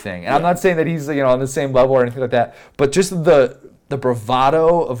type thing. And I'm not saying that he's on the same level or anything like that, but just the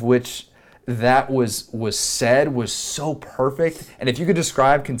bravado of which that was said was so perfect. And if you could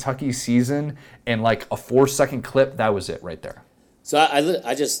describe Kentucky's season in like a 4-second clip, that was it right there. So I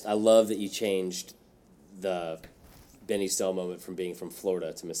love that you changed the Benny Snell moment from being from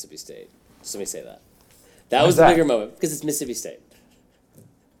Florida to Mississippi State. Just let me say that. That was the bigger moment because it's Mississippi State.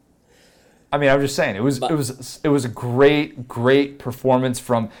 I mean, I'm just saying it was a great performance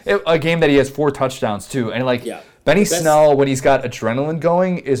from a game that he has 4 touchdowns too, and Benny Snell when he's got adrenaline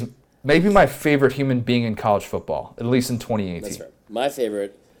going is maybe my favorite human being in college football, at least in 2018. That's right. My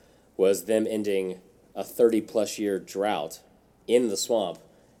favorite was them ending a 30-plus year drought in the swamp.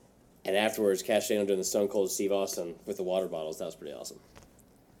 And afterwards, Cash Daniel doing the Stone Cold Steve Austin with the water bottles. That was pretty awesome.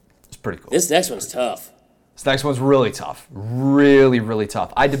 It's pretty cool. This next one's tough. This next one's really tough. Really, really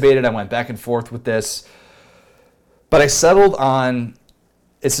tough. I debated. I went back and forth with this. But I settled on,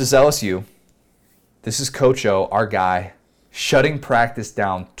 this is LSU. This is Coach O, our guy, shutting practice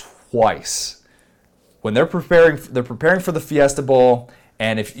down twice. When they're preparing for the Fiesta Bowl.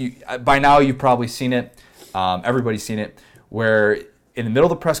 And by now you've probably seen it. Everybody's seen it. Where in the middle of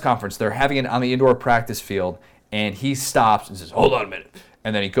the press conference, they're having it on the indoor practice field, and he stops and says, hold on a minute.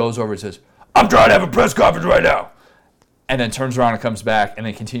 And then he goes over and says, I'm trying to have a press conference right now. And then turns around and comes back and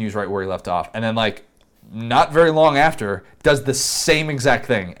then continues right where he left off. And then, not very long after, does the same exact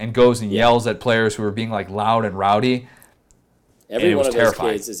thing and goes and yells at players who are being, loud and rowdy. Every one of those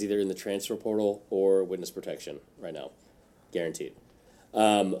kids is either in the transfer portal or witness protection right now. Guaranteed.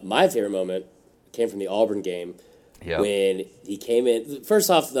 My favorite moment came from the Auburn game. Yep. When he came in,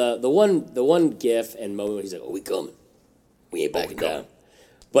 first off, the one gif and moment where he's like, "Oh, we coming, we ain't backing down."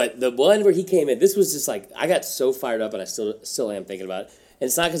 But the one where he came in, this was just I got so fired up, and I still am thinking about it. And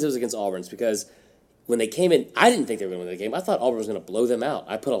it's not because it was against Auburn; it's because when they came in, I didn't think they were going to win the game. I thought Auburn was going to blow them out.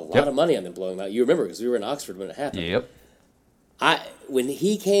 I put a lot of money on them blowing them out. You remember because we were in Oxford when it happened. Yep. When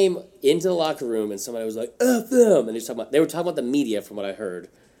he came into the locker room and somebody was like, F them, and they were talking about the media from what I heard.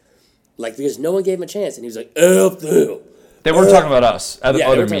 Like, because no one gave him a chance, and he was like, F them. They weren't talking about us. They were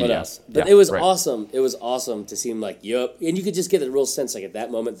other talking media. about us. But it was awesome. It was awesome to see him like, yup. And you could just get the real sense, like, at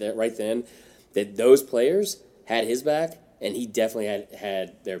that moment, right then, that those players had his back, and he definitely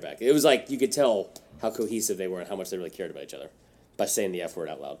had their back. It was like you could tell how cohesive they were and how much they really cared about each other by saying the F word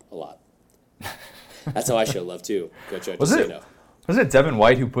out loud a lot. That's how I show love, too. Coach, Was it Devin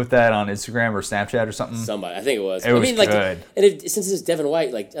White who put that on Instagram or Snapchat or something? Somebody. I think it was. It was good. And since it's Devin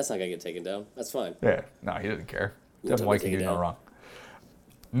White, like, that's not going to get taken down. That's fine. Yeah. No, he doesn't care. Devin White can do no wrong.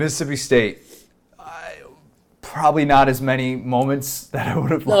 Mississippi State. Probably not as many moments that I would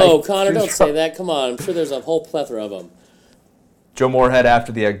have liked. No, Connor, don't say that. Come on. I'm sure there's a whole plethora of them. Joe Moorhead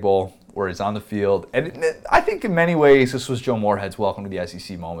after the Egg Bowl, where he's on the field. And I think in many ways this was Joe Moorhead's welcome to the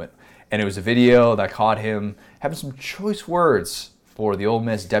SEC moment. And it was a video that caught him having some choice words for the Ole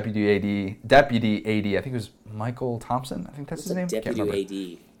Miss deputy AD. I think it was Michael Thompson. I think that's his name.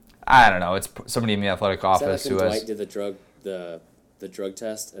 Deputy AD. I don't know. It's somebody in the athletic office who Dwight did the drug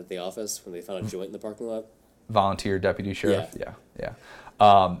test at the office when they found a joint in the parking lot. Volunteer deputy sheriff.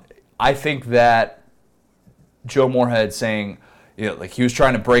 Yeah. I think that Joe Moorhead saying, like he was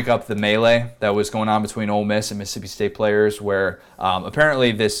trying to break up the melee that was going on between Ole Miss and Mississippi State players, where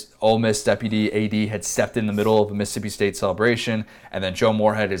apparently this Ole Miss deputy AD had stepped in the middle of a Mississippi State celebration, and then Joe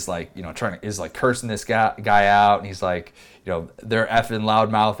Moorhead is like, cursing this guy out, and he's like, they're effing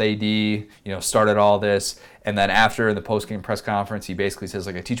loudmouth AD, started all this. And then after in the post-game press conference, he basically says,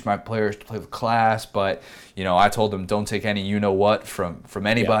 like, I teach my players to play with class, but, I told them don't take any you-know-what from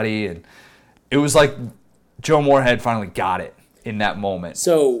anybody. Yeah. And it was like Joe Moorhead finally got it in that moment.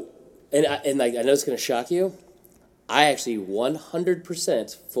 So, I know it's going to shock you. I actually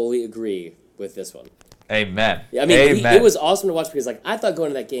 100% fully agree with this one. Amen. I mean, it was awesome to watch because, like, I thought going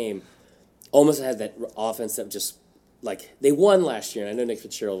to that game, almost had that offense that just, like, they won last year, and I know Nick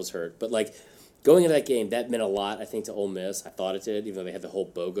Fitzgerald was hurt, but, like, going into that game, that meant a lot, I think, to Ole Miss. I thought it did, even though they had the whole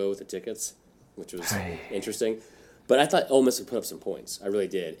BOGO with the tickets, which was interesting. But I thought Ole Miss would put up some points. I really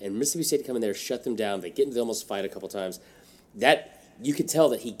did. And Mississippi State to come in there, shut them down. They get into the almost fight a couple times. That you could tell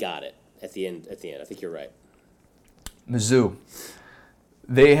that he got it at the end. I think you're right. Mizzou.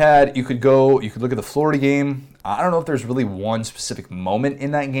 You could look at the Florida game. I don't know if there's really one specific moment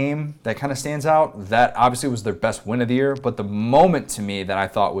in that game that kind of stands out. That obviously was their best win of the year, but the moment to me that I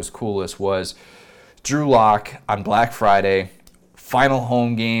thought was coolest was Drew Lock on Black Friday, final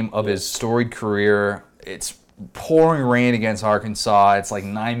home game of his storied career. It's pouring rain against Arkansas. It's like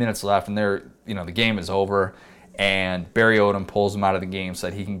 9 minutes left, and the game is over. And Barry Odom pulls him out of the game so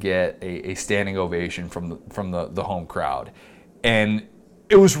that he can get a standing ovation from the home crowd. And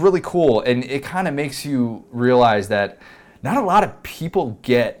it was really cool, and it kind of makes you realize that not a lot of people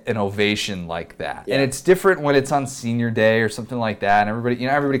get an ovation like that. Yeah. And it's different when it's on senior day or something like that, and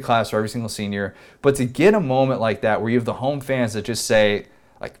everybody claps for every single senior. But to get a moment like that where you have the home fans that just say,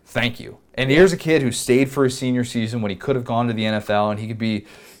 like, thank you. And here's a kid who stayed for his senior season when he could have gone to the NFL, and he could be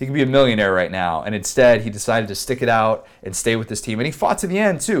a millionaire right now. And instead, he decided to stick it out and stay with this team. And he fought to the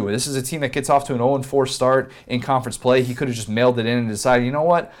end, too. This is a team that gets off to an 0-4 start in conference play. He could have just mailed it in and decided, you know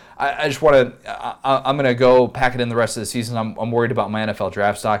what? I just want to I'm going to go pack it in the rest of the season. I'm worried about my NFL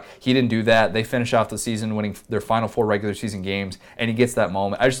draft stock. He didn't do that. They finish off the season winning their final 4 regular season games, and he gets that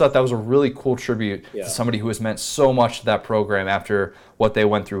moment. I just thought that was a really cool tribute to somebody who has meant so much to that program after what they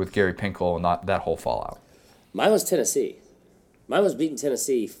went through with Gary Pinkel and that whole fallout. Mine was Tennessee. Mine was beating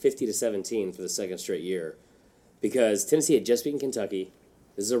Tennessee 50-17 for the second straight year because Tennessee had just beaten Kentucky.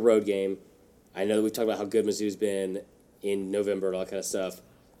 This is a road game. I know that we've talked about how good Mizzou's been in November and all that kind of stuff.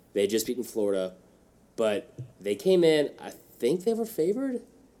 They had just beaten Florida, but they came in, I think they were favored,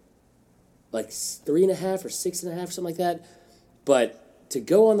 like 3.5 or 6.5, something like that. But to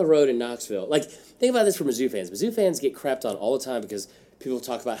go on the road in Knoxville, like, think about this for Mizzou fans. Mizzou fans get crapped on all the time because people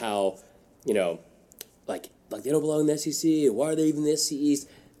talk about how, like they don't belong in the SEC, and why are they even in the SEC East?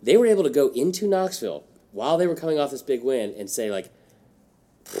 They were able to go into Knoxville while they were coming off this big win and say, like,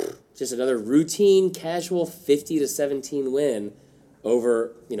 just another routine, casual 50-17 win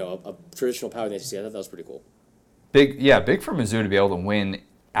over, a traditional power in the SEC. I thought that was pretty cool. Big for Mizzou to be able to win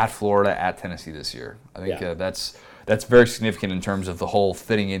at Florida, at Tennessee this year. I think that's very significant in terms of the whole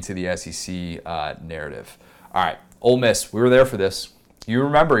fitting into the SEC narrative. All right, Ole Miss, we were there for this. You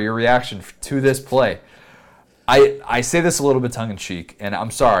remember your reaction to this play. I say this a little bit tongue-in-cheek, and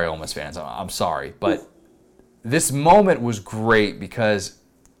I'm sorry, Ole Miss fans. I'm sorry. But this moment was great because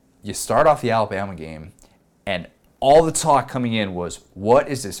you start off the Alabama game, and all the talk coming in was, what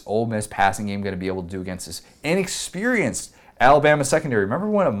is this Ole Miss passing game going to be able to do against this inexperienced Alabama secondary. Remember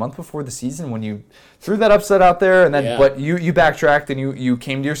when a month before the season when you threw that upset out there, and then but you backtracked and you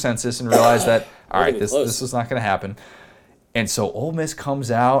came to your senses and realized that all right, this was not going to happen. And so Ole Miss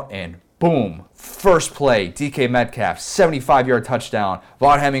comes out and boom, first play, DK Metcalf, 75-yard touchdown.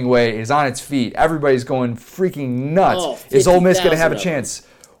 Vaught Hemingway is on its feet. Everybody's going freaking nuts. Is Ole Miss going to have a chance?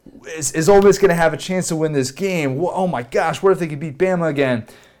 Is Ole Miss going to have a chance to win this game? Oh my gosh, what if they could beat Bama again?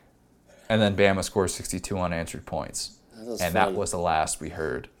 And then Bama scores 62 unanswered points. That was the last we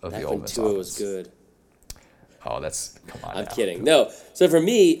heard of the Ole Miss offense. Was good. Oh, come on. I'm kidding. No. So for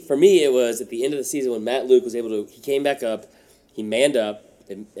me, it was at the end of the season when Matt Luke was able to. He came back up, he manned up,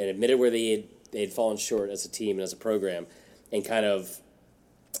 and admitted where they had fallen short as a team and as a program, and kind of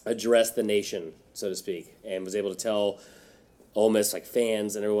addressed the nation, so to speak, and was able to tell Ole Miss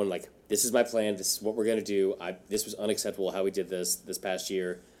fans and everyone this is my plan. This is what we're gonna do. This was unacceptable how we did this past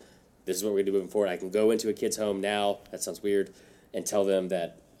year. This is what we're going to do moving forward. I can go into a kid's home now, that sounds weird, and tell them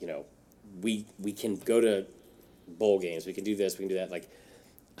that, we can go to bowl games. We can do this. We can do that.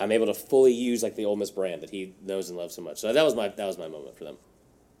 I'm able to fully use, the Ole Miss brand that he knows and loves so much. So that was my moment for them.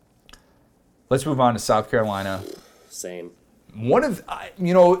 Let's move on to South Carolina. Same. One of,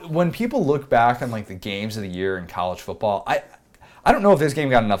 when people look back on, the games of the year in college football, I don't know if this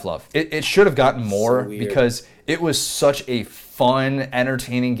game got enough love. It should have gotten more because it was such a fun,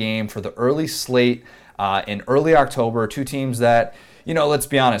 entertaining game for the early slate in early October. Two teams that, let's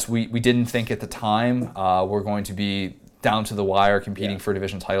be honest, we didn't think at the time were going to be down to the wire competing for a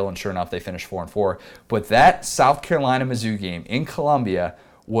division title, and sure enough, they finished 4-4. But that South Carolina-Mizzou game in Columbia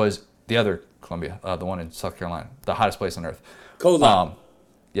was the other Columbia, the one in South Carolina, the hottest place on earth. Cold.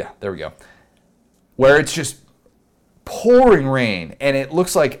 Yeah, there we go. Where it's just pouring rain, and it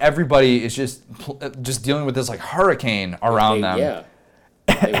looks like everybody is just dealing with this hurricane around them.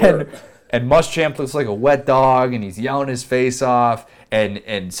 Yeah. And Muschamp looks like a wet dog, and he's yelling his face off.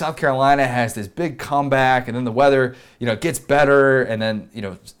 And South Carolina has this big comeback, and then the weather, gets better. And then,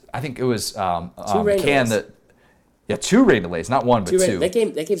 I think it was McCann that, two rain delays, not one, but two. That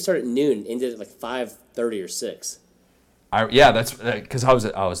game started at noon, ended at 5:30 or 6. That's because I was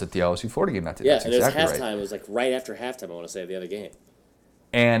at the LSU Florida game that day. Yeah, that's and exactly it was halftime. right. It was right after halftime, I want to say, of the other game.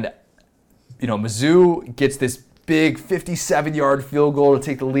 And, Mizzou gets this big 57-yard field goal to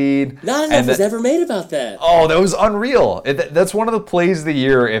take the lead. Not enough was ever made about that. Oh, that was unreal. That's one of the plays of the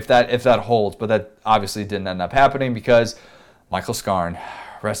year if that holds, but that obviously didn't end up happening because Michael Scarn,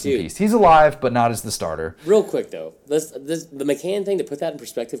 rest in peace. He's alive, but not as the starter. Real quick, though, the McCann thing, to put that in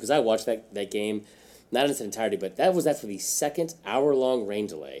perspective, because I watched that game, not in its entirety, but that was after the second hour-long rain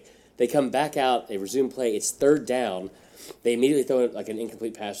delay. They come back out, they resume play, it's third down. They immediately throw it an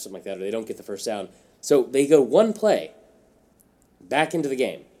incomplete pass or something like that, or they don't get the first down. So they go one play back into the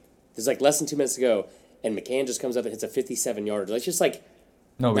game. There's less than 2 minutes to go, and McCann just comes up and hits a 57-yarder. It's just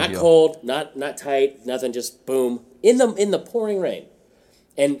no not big deal. Cold, not tight, nothing, just boom in the pouring rain.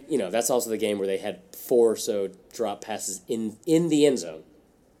 And that's also the game where they had 4 or so drop passes in the end zone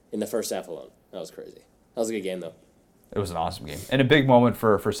in the first half alone. That was crazy. That was a good game though. It was an awesome game and a big moment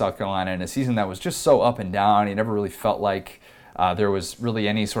for South Carolina in a season that was just so up and down. You never really felt like there was really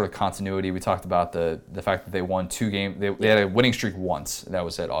any sort of continuity. We talked about the fact that they won 2 games. They had a winning streak once. That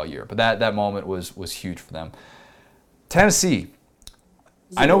was it all year. But that moment was huge for them. Tennessee.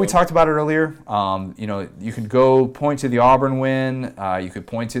 I know we talked about it earlier. You could go point to the Auburn win. You could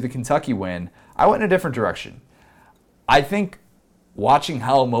point to the Kentucky win. I went in a different direction. I think watching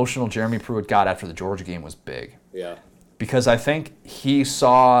how emotional Jeremy Pruitt got after the Georgia game was big. Yeah. Because I think he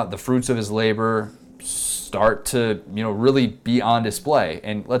saw the fruits of his labor start to, really be on display.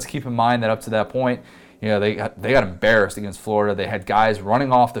 And let's keep in mind that up to that point, they got embarrassed against Florida. They had guys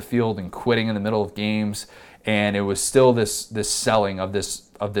running off the field and quitting in the middle of games, and it was still this selling of this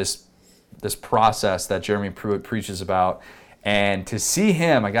process that Jeremy Pruitt preaches about. And to see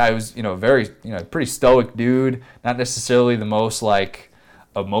him, a guy who's very pretty stoic dude, not necessarily the most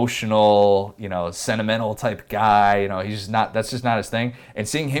emotional, sentimental type guy. He's just not. That's just not his thing. And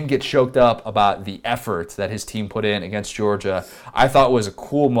seeing him get choked up about the effort that his team put in against Georgia, I thought was a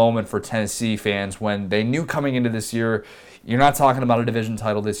cool moment for Tennessee fans when they knew coming into this year, you're not talking about a division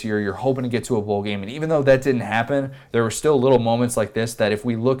title this year. You're hoping to get to a bowl game. And even though that didn't happen, there were still little moments like this that if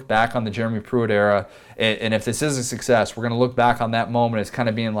we look back on the Jeremy Pruitt era, and if this is a success, we're going to look back on that moment as kind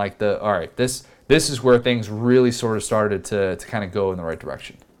of being like all right, this is where things really sort of started to kind of go in the right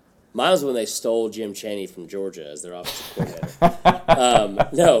direction. Mine was when they stole Jim Chaney from Georgia as their offensive coordinator.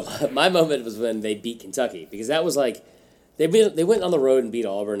 No, my moment was when they beat Kentucky, because that was they went on the road and beat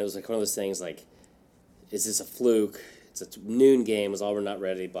Auburn. It was one of those things is this a fluke? It's a noon game. Was Auburn not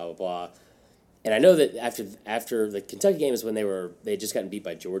ready? Blah, blah, blah. And I know that after the Kentucky game is when they had just gotten beat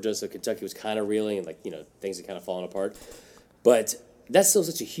by Georgia, so Kentucky was kind of reeling and things had kind of fallen apart. But that's still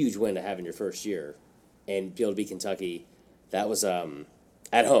such a huge win to have in your first year, and be able to beat Kentucky. That was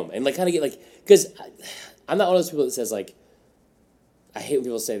at home, and kind of get because I'm not one of those people that says I hate when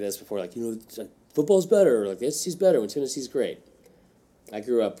people say this before football's better, or the SEC's better when Tennessee's great. I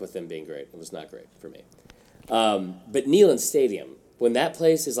grew up with them being great. It was not great for me. But Neyland Stadium, when that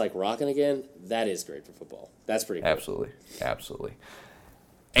place is rocking again, that is great for football. That's pretty cool. Absolutely.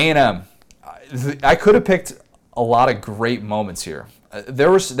 A&M, I could have picked a lot of great moments here.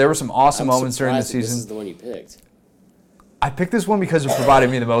 There were some awesome moments during the season. This is the one you picked. I picked this one because it provided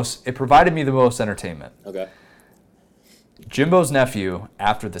me the most. It provided me the most entertainment. Okay. Jimbo's nephew,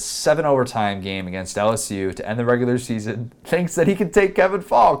 after the 7 overtime game against LSU to end the regular season, thinks that he can take Kevin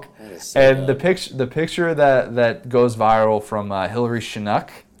Falk. And the picture that goes viral from Hillary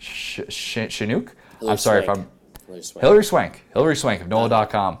Chinook. I'm sorry if I'm Hillary Swank of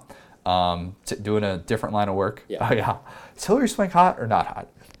NOLA.com, doing a different line of work. Yeah. Oh yeah, is Hillary Swank hot or not hot?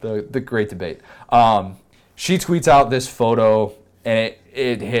 The great debate. She tweets out this photo and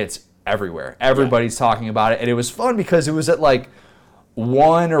it hits everywhere. Everybody's talking about it, and it was fun because it was at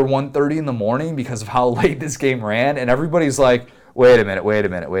 1 or 1:30 in the morning because of how late this game ran, and everybody's like, wait a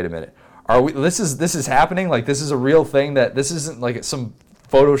minute. Are we? This is happening? This is a real thing? That this isn't some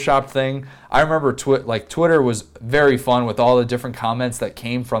Photoshop thing? I remember Twitter was very fun with all the different comments that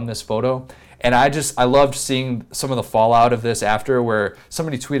came from this photo, and I loved seeing some of the fallout of this after, where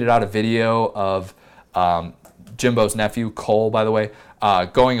somebody tweeted out a video of Jimbo's nephew, Cole, by the way,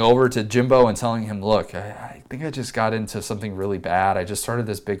 going over to Jimbo and telling him, look, I think I just got into something really bad. I just started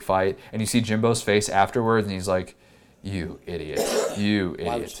this big fight. And you see Jimbo's face afterwards, and he's like, you idiot. You idiot.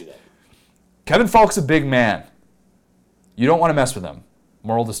 Why would you do that? Kevin Falk's a big man. You don't want to mess with him.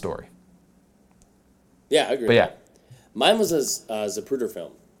 Moral of the story. Yeah, I agree. But yeah. Mine was a Zapruder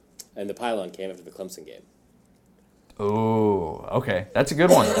film, and the pylon came after the Clemson game. Oh, okay. That's a good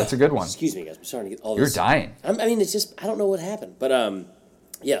one. Excuse me, guys. I'm starting to get all You're this. dying. It's just, I don't know what happened. But,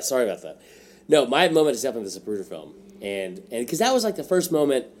 yeah, sorry about that. No, my moment is definitely the Zapruder film. And because that was the first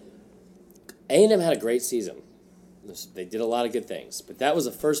moment. A&M had a great season. They did a lot of good things. But that was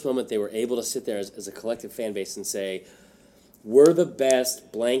the first moment they were able to sit there as a collective fan base and say, we're the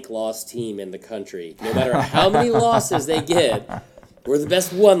best blank loss team in the country. No matter how many losses they get, we're the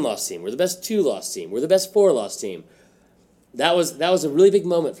best 1-loss team. We're the best 2-loss team. We're the best 4-loss team. That was a really big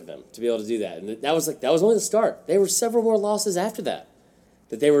moment for them to be able to do that, and that was only the start. There were several more losses after that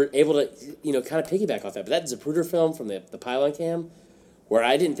they were able to kind of piggyback off that. But that Zapruder film from the pylon cam, where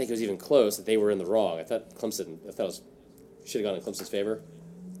I didn't think it was even close that they were in the wrong. I thought it should have gone in Clemson's favor.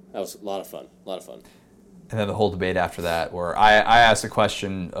 That was a lot of fun. And then the whole debate after that, where I asked the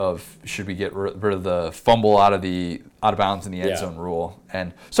question of should we get rid of the fumble out of bounds in the end zone rule,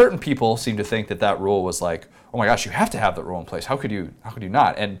 and certain people seem to think that rule was oh my gosh, you have to have that rule in place. How could you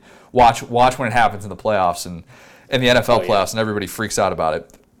not? And watch when it happens in the playoffs and in the NFL playoffs, and everybody freaks out about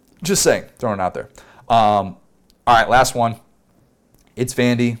it. Just saying, throwing it out there. All right, last one. It's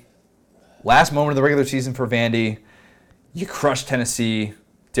Vandy. Last moment of the regular season for Vandy. You crushed Tennessee.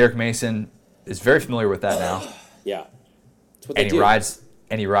 Derek Mason is very familiar with that now. Yeah. That's what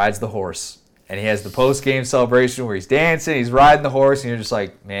and he rides the horse. And he has the post-game celebration where he's dancing, he's riding the horse, and you're just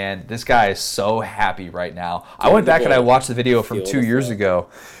like, man, this guy is so happy right now. I went back and I watched the video from 2 years ago.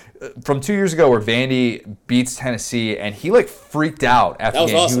 From 2 years ago where Vandy beats Tennessee, and he freaked out after the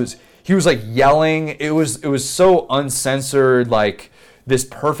game. Awesome. He was yelling. It was so uncensored, this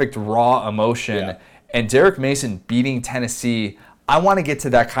perfect raw emotion. Yeah. And Derek Mason beating Tennessee, I want to get to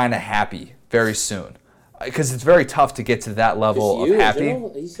that kind of happy very soon. Because it's very tough to get to that level of happy.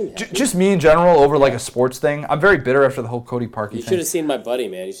 Just me in general over a sports thing. I'm very bitter after the whole Cody Parkey thing. You should have seen my buddy,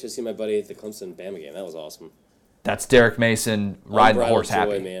 man. You should have seen my buddy at the Clemson Bama game. That was awesome. That's Derek Mason riding the horse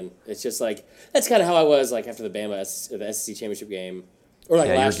happy. Man. It's just that's kind of how I was after the Bama, the SEC championship game. Or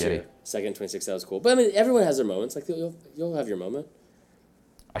last year, second 26, that was cool. But everyone has their moments. You'll have your moment.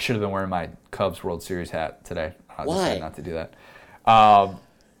 I should have been wearing my Cubs World Series hat today. I decided not to do that.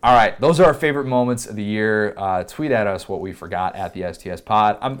 All right, those are our favorite moments of the year. Tweet at us what we forgot at the STS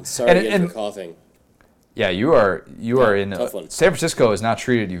Pod. I'm sorry again for coughing. Yeah, you are in. Tough one. San Francisco has not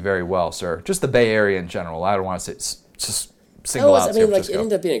treated you very well, sir. Just the Bay Area in general. I don't want to say just single out San Francisco. It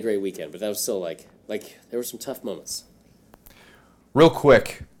ended up being a great weekend, but that was still there were some tough moments. Real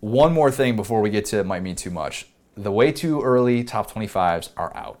quick, one more thing before we get to It Might Mean Too Much. The way too early top 25s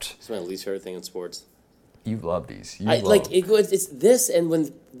are out. It's my least favorite thing in sports. You love these. It's this, and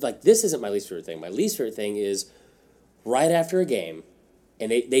when this isn't my least favorite thing. My least favorite thing is right after a game,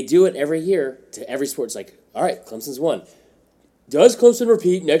 And they do it every year to every sport. It's like, all right, Clemson's won. Does Clemson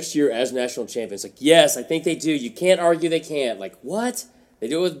repeat next year as national champions? Like, yes, I think they do. You can't argue they can't. Like, what? They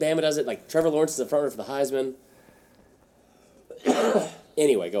do it with Bama does it. Like, Trevor Lawrence is the front runner for the Heisman.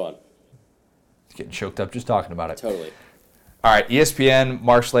 Anyway, go on. Getting choked up just talking about it. Totally. All right, ESPN,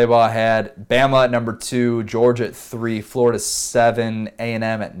 Mark Schlabach had Bama at number 2, Georgia at 3, Florida 7, A&M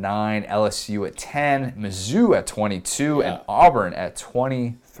at 9, LSU at 10, Mizzou at 22, and Auburn at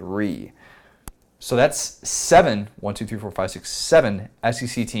 23. So that's 7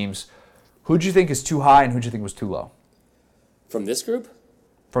 SEC teams. Who'd you think is too high and who'd you think was too low? From this group?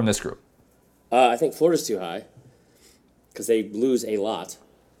 From this group. I think Florida's too high because they lose a lot.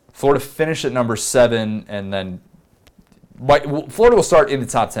 Florida finished at number 7, and then Florida will start in the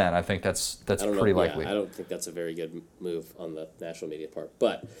top 10. I think that's pretty likely. I don't think that's a very good move on the national media part,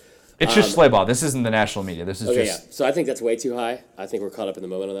 but it's just Schlabach. This isn't the national media. This is okay. just. Yeah. So I think that's way too high. I think we're caught up in the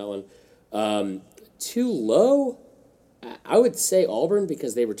moment on that one. Too low, I would say Auburn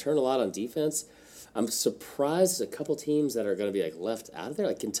because they return a lot on defense. I'm surprised there's a couple teams that are going to be like left out of there,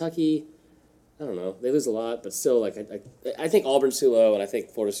 like Kentucky. I don't know. They lose a lot, but still, like I think Auburn's too low, and I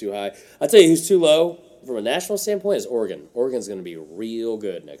think Florida's too high. I'll tell you who's too low from a national standpoint is Oregon. Oregon's going to be real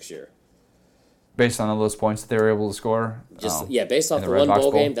good next year. Based on all those points that they were able to score? Based off the one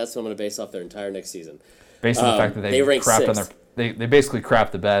bowl game, that's what I'm going to base off their entire next season. Based on the fact that they crapped on they basically crapped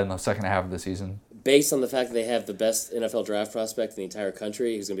the bed in the second half of the season. Based on the fact that they have the best NFL draft prospect in the entire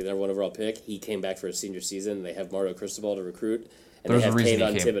country, who's going to be the number 1 overall pick, he came back for his senior season. They have Marlo Cristobal to recruit, and they have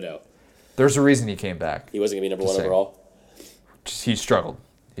Kayvon Thibodeau. There's a reason he came back. He wasn't going to be number 1 overall? He struggled.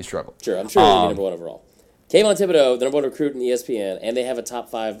 Sure, I'm sure he's going to be number 1 overall. Kayvon Thibodeau, the number 1 recruit in ESPN, and they have a top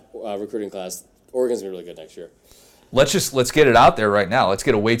 5 recruiting class. Oregon's going to be really good next year. Let's get it out there right now. Let's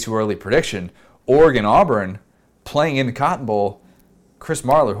get a way too early prediction. Oregon-Auburn playing in the Cotton Bowl. Chris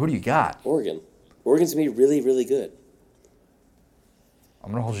Marler, who do you got? Oregon's going to be really, really good.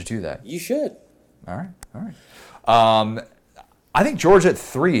 I'm going to hold you to that. You should. All right. I think Georgia at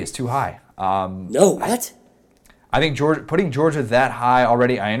 3 is too high. No, what? I think putting Georgia that high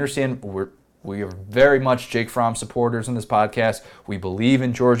already, I understand we are very much Jake Fromm supporters in this podcast. We believe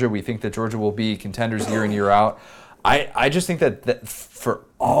in Georgia. We think that Georgia will be contenders year in, year out. I just think that for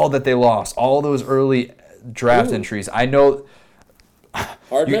all that they lost, all those early draft entries, I know.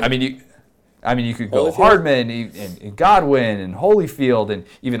 Hardman? You could go Hardman and Godwin and Holyfield and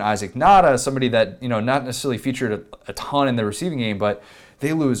even Isaac Nada, somebody that not necessarily featured a ton in the receiving game, but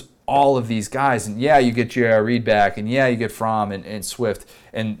they lose all of these guys. And yeah, you get J.R. Reed back, and yeah, you get Fromm and Swift,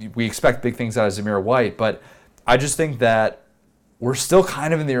 and we expect big things out of Zamir White. But I just think that we're still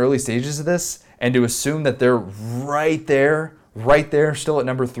kind of in the early stages of this, and to assume that they're right there, still at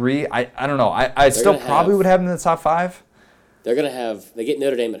number 3, I don't know. I still probably would have them in the top 5. They're going to have – they get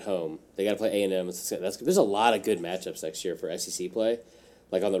Notre Dame at home. They got to play A&M. There's a lot of good matchups next year for SEC play,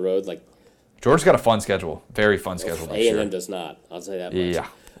 like on the road. Like Georgia's got a fun schedule, very fun schedule next year. A&M does not. I'll say that much. Yeah.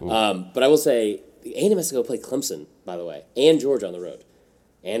 But I will say A&M has to go play Clemson, by the way, and Georgia on the road,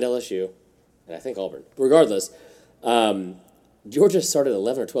 and LSU, and I think Auburn. Regardless, Georgia started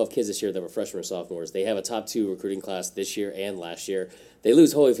 11 or 12 kids this year that were freshmen or sophomores. They have a top 2 recruiting class this year and last year. They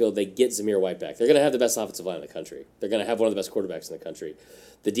lose Holyfield. They get Zamir White back. They're going to have the best offensive line in the country. They're going to have one of the best quarterbacks in the country.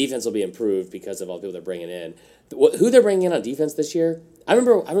 The defense will be improved because of all the people they're bringing in. Who they're bringing in on defense this year, I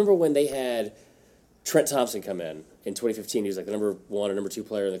remember when they had Trent Thompson come in 2015. He was like the number 1 or number 2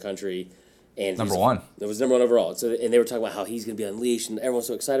 player in the country. And number 1. It was number 1 overall. So, and they were talking about how he's going to be unleashed, and everyone's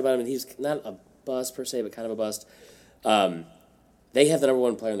so excited about him. And he's not a bust per se, but kind of a bust. They have the number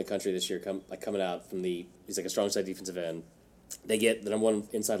 1 player in the country this year coming out from he's like a strong side defensive end. They get the number 1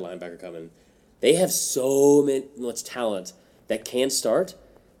 inside linebacker coming. They have so much talent that can start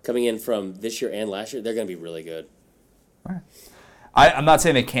coming in from this year and last year. They're going to be really good. All right. I'm not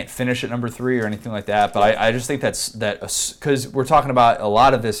saying they can't finish at number 3 or anything like that, but I just think that's because we're talking about a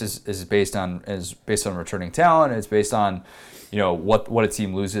lot of this is based on returning talent. It's based on what a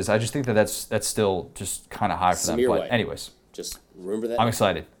team loses. I just think that's still just kind of high for them. But anyways, just remember that. I'm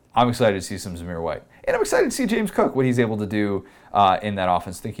excited. I'm excited to see some Zamir White. And I'm excited to see James Cook, what he's able to do in that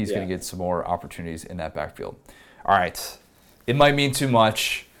offense. I think he's going to get some more opportunities in that backfield. All right. It might mean too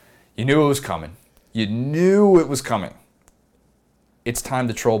much. You knew it was coming. It's time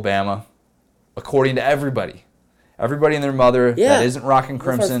to troll Bama, according to everybody. Everybody and their mother that isn't rocking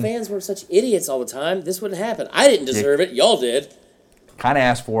crimson. If our fans were such idiots all the time, this wouldn't happen. I didn't deserve it. Y'all did. Kind of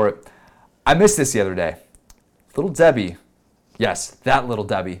asked for it. I missed this the other day. Little Debbie. Yes, that Little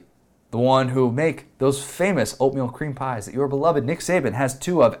Debbie. The one who make those famous oatmeal cream pies that your beloved Nick Saban has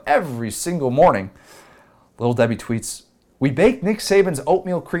 2 of every single morning. Little Debbie tweets We baked Nick Saban's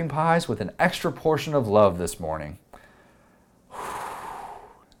oatmeal cream pies with an extra portion of love this morning.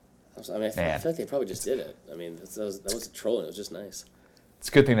 I mean, I feel like they probably just did it. I mean, that wasn't trolling. It was just nice. It's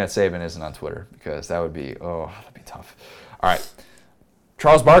a good thing that Saban isn't on Twitter because that'd be tough. All right.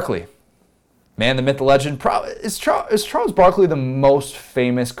 Charles Barkley. Man, the myth, the legend. Is Charles Barkley the most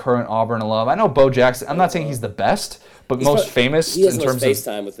famous current Auburn alum? I know Bo Jackson. I'm not saying he's the best, but most famous he has in terms of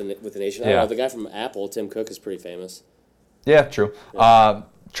FaceTime with the nation. I don't know, the guy from Apple, Tim Cook, is pretty famous. Yeah, true. Yeah.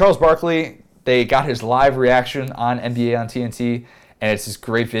 Charles Barkley, they got his live reaction on NBA on TNT, and it's this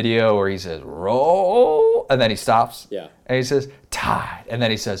great video where he says, roll, and then he stops. Yeah. And he says, tied. And then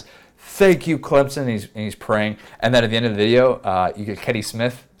he says, thank you, Clemson, and he's praying. And then at the end of the video, you get Kenny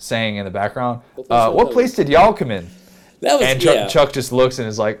Smith saying in the background, what place did y'all come in? Chuck just looks and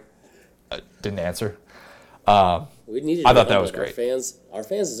is like, didn't answer. I thought that was great. Our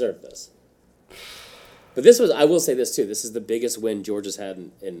fans deserve this. But I will say this too, this is the biggest win Georgia's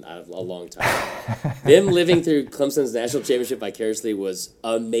had in a long time. Them living through Clemson's national championship vicariously was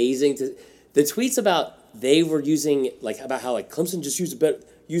amazing. The tweets about they were using, about how Clemson just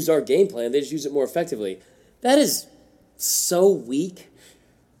used our game plan, they just used it more effectively. That is so weak.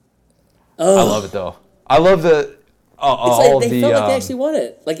 Ugh. I love it though. I love the they felt like they actually won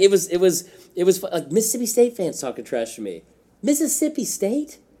it. It was like Mississippi State fans talking trash to me. Mississippi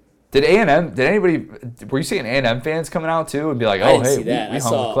State? Did were you seeing A&M fans coming out too and be like, oh, hey, we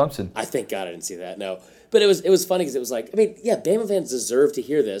hung with Clemson? I thank God I didn't see that, no. But it was funny because it was Bama fans deserve to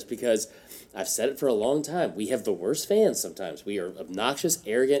hear this because I've said it for a long time. We have the worst fans sometimes. We are obnoxious,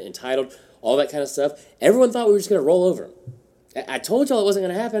 arrogant, entitled, all that kind of stuff. Everyone thought we were just going to roll over them. I told y'all it wasn't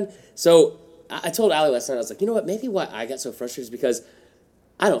going to happen. So I told Allie last night, I was like, you know what, maybe why I got so frustrated is because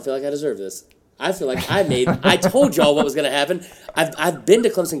I don't feel like I deserve this. I feel like I told y'all what was going to happen. I've been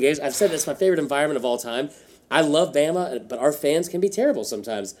to Clemson games. I've said it's my favorite environment of all time. I love Bama, but our fans can be terrible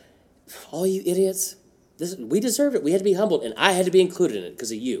sometimes. All you idiots, we deserved it. We had to be humbled, and I had to be included in it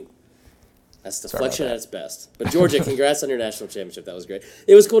because of you. That's deflection at its best. But Georgia, congrats on your national championship. That was great.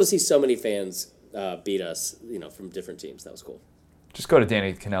 It was cool to see so many fans beat us, from different teams. That was cool. Just go to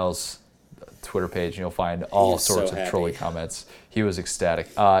Danny Cannell's Twitter page, and you'll find all sorts of trolling comments. He was ecstatic.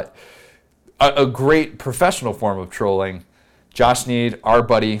 A great professional form of trolling. Josh Need, our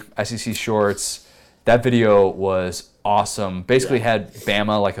buddy, SEC Shorts. That video was awesome. Basically had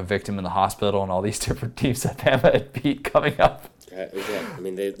Bama like a victim in the hospital and all these different teams that Bama had beat coming up. Yeah. I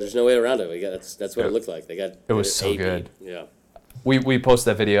mean, there's no way around it. That's what it looked like. It was so good. Yeah. We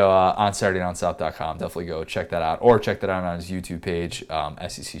posted that video on SaturdayDownSouth.com. Definitely go check that out. Or check that out on his YouTube page,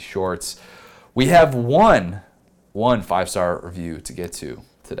 SEC Shorts. We have one 5-star review to get to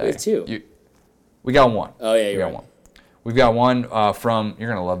today. We have two. We got one. Oh, yeah, you're right. One. We've got one from, you're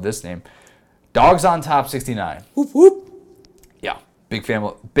going to love this name, Dogs on Top 69. Whoop, whoop. Yeah, big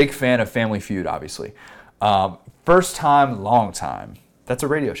fan of Family Feud, obviously. First time, long time. That's a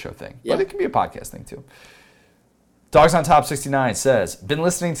radio show thing, but it can be a podcast thing too. Dogs on Top 69 says, been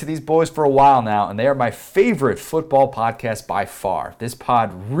listening to these boys for a while now, and they are my favorite football podcast by far. This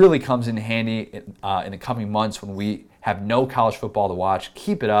pod really comes in handy in the coming months when we have no college football to watch.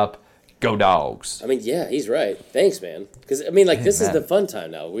 Keep it up. Go Dogs. I mean, yeah, he's right. Thanks, man. Because, this is the fun time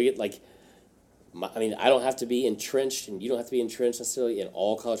now. We get, I don't have to be entrenched, and you don't have to be entrenched necessarily in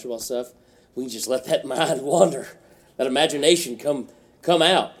all college football stuff. We can just let that mind wander, that imagination come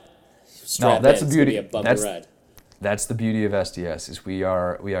out. That's the beauty. It's gonna be a bumpy ride. That's the beauty of SDS is we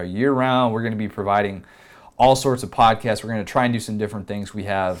are year round. We're going to be providing all sorts of podcasts. We're going to try and do some different things. We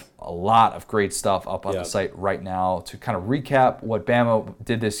have a lot of great stuff up on the site right now to kind of recap what Bama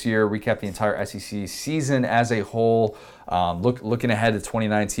did this year, recap the entire SEC season as a whole. Looking ahead to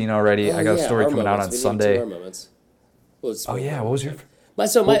 2019 already. I got a story coming out on Sunday. What was your? I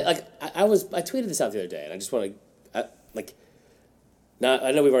tweeted this out the other day, and I just want to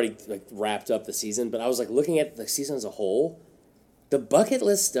I know we've already wrapped up the season, but I was looking at the season as a whole. The bucket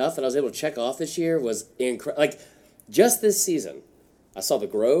list stuff that I was able to check off this year was incredible. Just this season, I saw the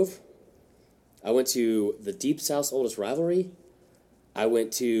Grove. I went to the Deep South's oldest rivalry. I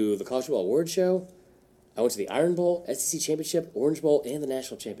went to the College Football Award Show. I went to the Iron Bowl, SEC Championship, Orange Bowl, and the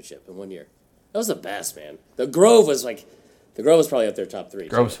National Championship in 1 year. That was the best, man. The Grove was probably up there top 3.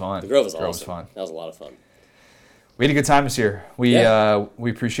 Grove was fun. The Grove was awesome. That was a lot of fun. We had a good time this year. We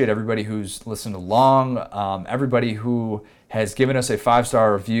appreciate everybody who's listened along, everybody who has given us a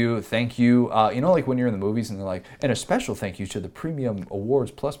 5-star review. Thank you. When you're in the movies and they're like, and a special thank you to the Premium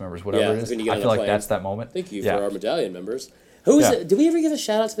Awards Plus members, whatever it is. I feel like that's that moment. Thank you for our medallion members. Who is it? Did we ever give a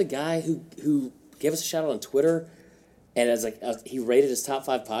shout out to the guy who gave us a shout out on Twitter? And he rated his top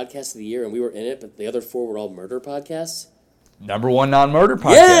 5 podcasts of the year, and we were in it, but the other 4 were all murder podcasts. Number one non-murder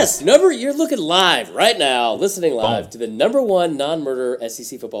podcast. Yes, you're looking live right now, listening live to the number one non-murder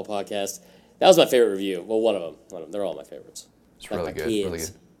SEC football podcast. That was my favorite review. Well, one of them. They're all my favorites. It's really good. Really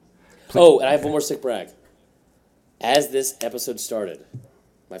good. Oh, and I have one more sick brag. As this episode started,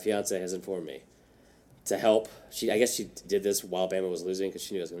 my fiance has informed me to help. I guess she did this while Bama was losing because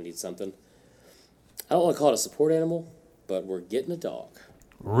she knew I was going to need something. I don't want to call it a support animal, but we're getting a dog.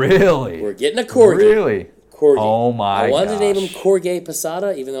 Really? We're getting a corgi. Really? Corgi. Oh my! I wanted to name him Corgi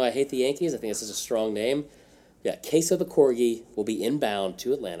Posada, even though I hate the Yankees. I think it's such a strong name. Yeah, Queso the Corgi will be inbound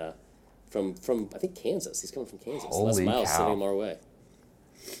to Atlanta from I think Kansas. He's coming from Kansas. Holy Les Miles cow. sending him our way.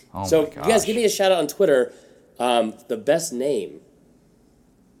 Oh So my gosh. you guys give me a shout out on Twitter. The best name.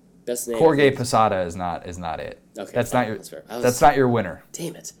 Corgi Posada is not it. Okay, that's fine, not your. that's fair. That's not your winner.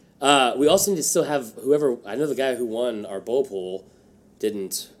 Damn it. We also need to still have whoever. I know the guy who won our bowl pool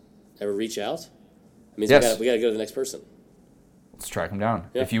didn't ever reach out. I mean, Yes. we got to go to the next person. Let's track him down.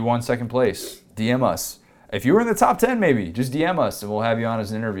 Yeah. If you won second place, DM us. If you were in the top 10, maybe, just DM us, and we'll have you on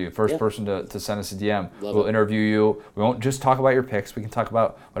as an interview. First person to send us a DM. We'll interview you. We won't just talk about your picks. We can talk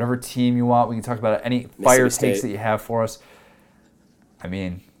about whatever team you want. We can talk about any fire takes that you have for us. I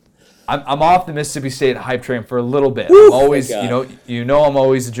mean, I'm off the Mississippi State hype train for a little bit. Woo! I'm always, Thank God. you know, I'm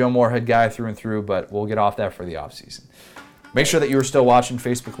always a Joe Moorhead guy through and through, but we'll get off that for the offseason. Make sure that you are still watching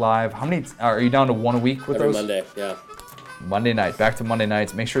Facebook Live. How many are you down to one a week with Every those? Monday, yeah. Monday night, back to Monday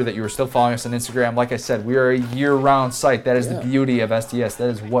nights. Make sure that you are still following us on Instagram. Like I said, we are a year-round site. That is the beauty of SDS. That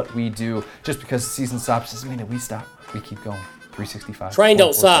is what we do. Just because the season stops doesn't mean that we stop. We keep going. 365. Train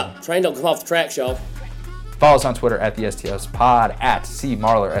don't stop. Train don't come off the tracks, y'all. Follow us on Twitter at the STS Pod, at C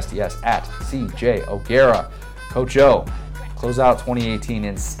Marler SDS, at CJ O'Gara. Coach O, close out 2018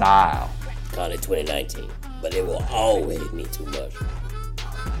 in style. Call it 2019, but it will always mean too much.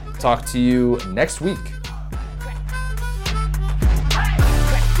 Talk to you next week.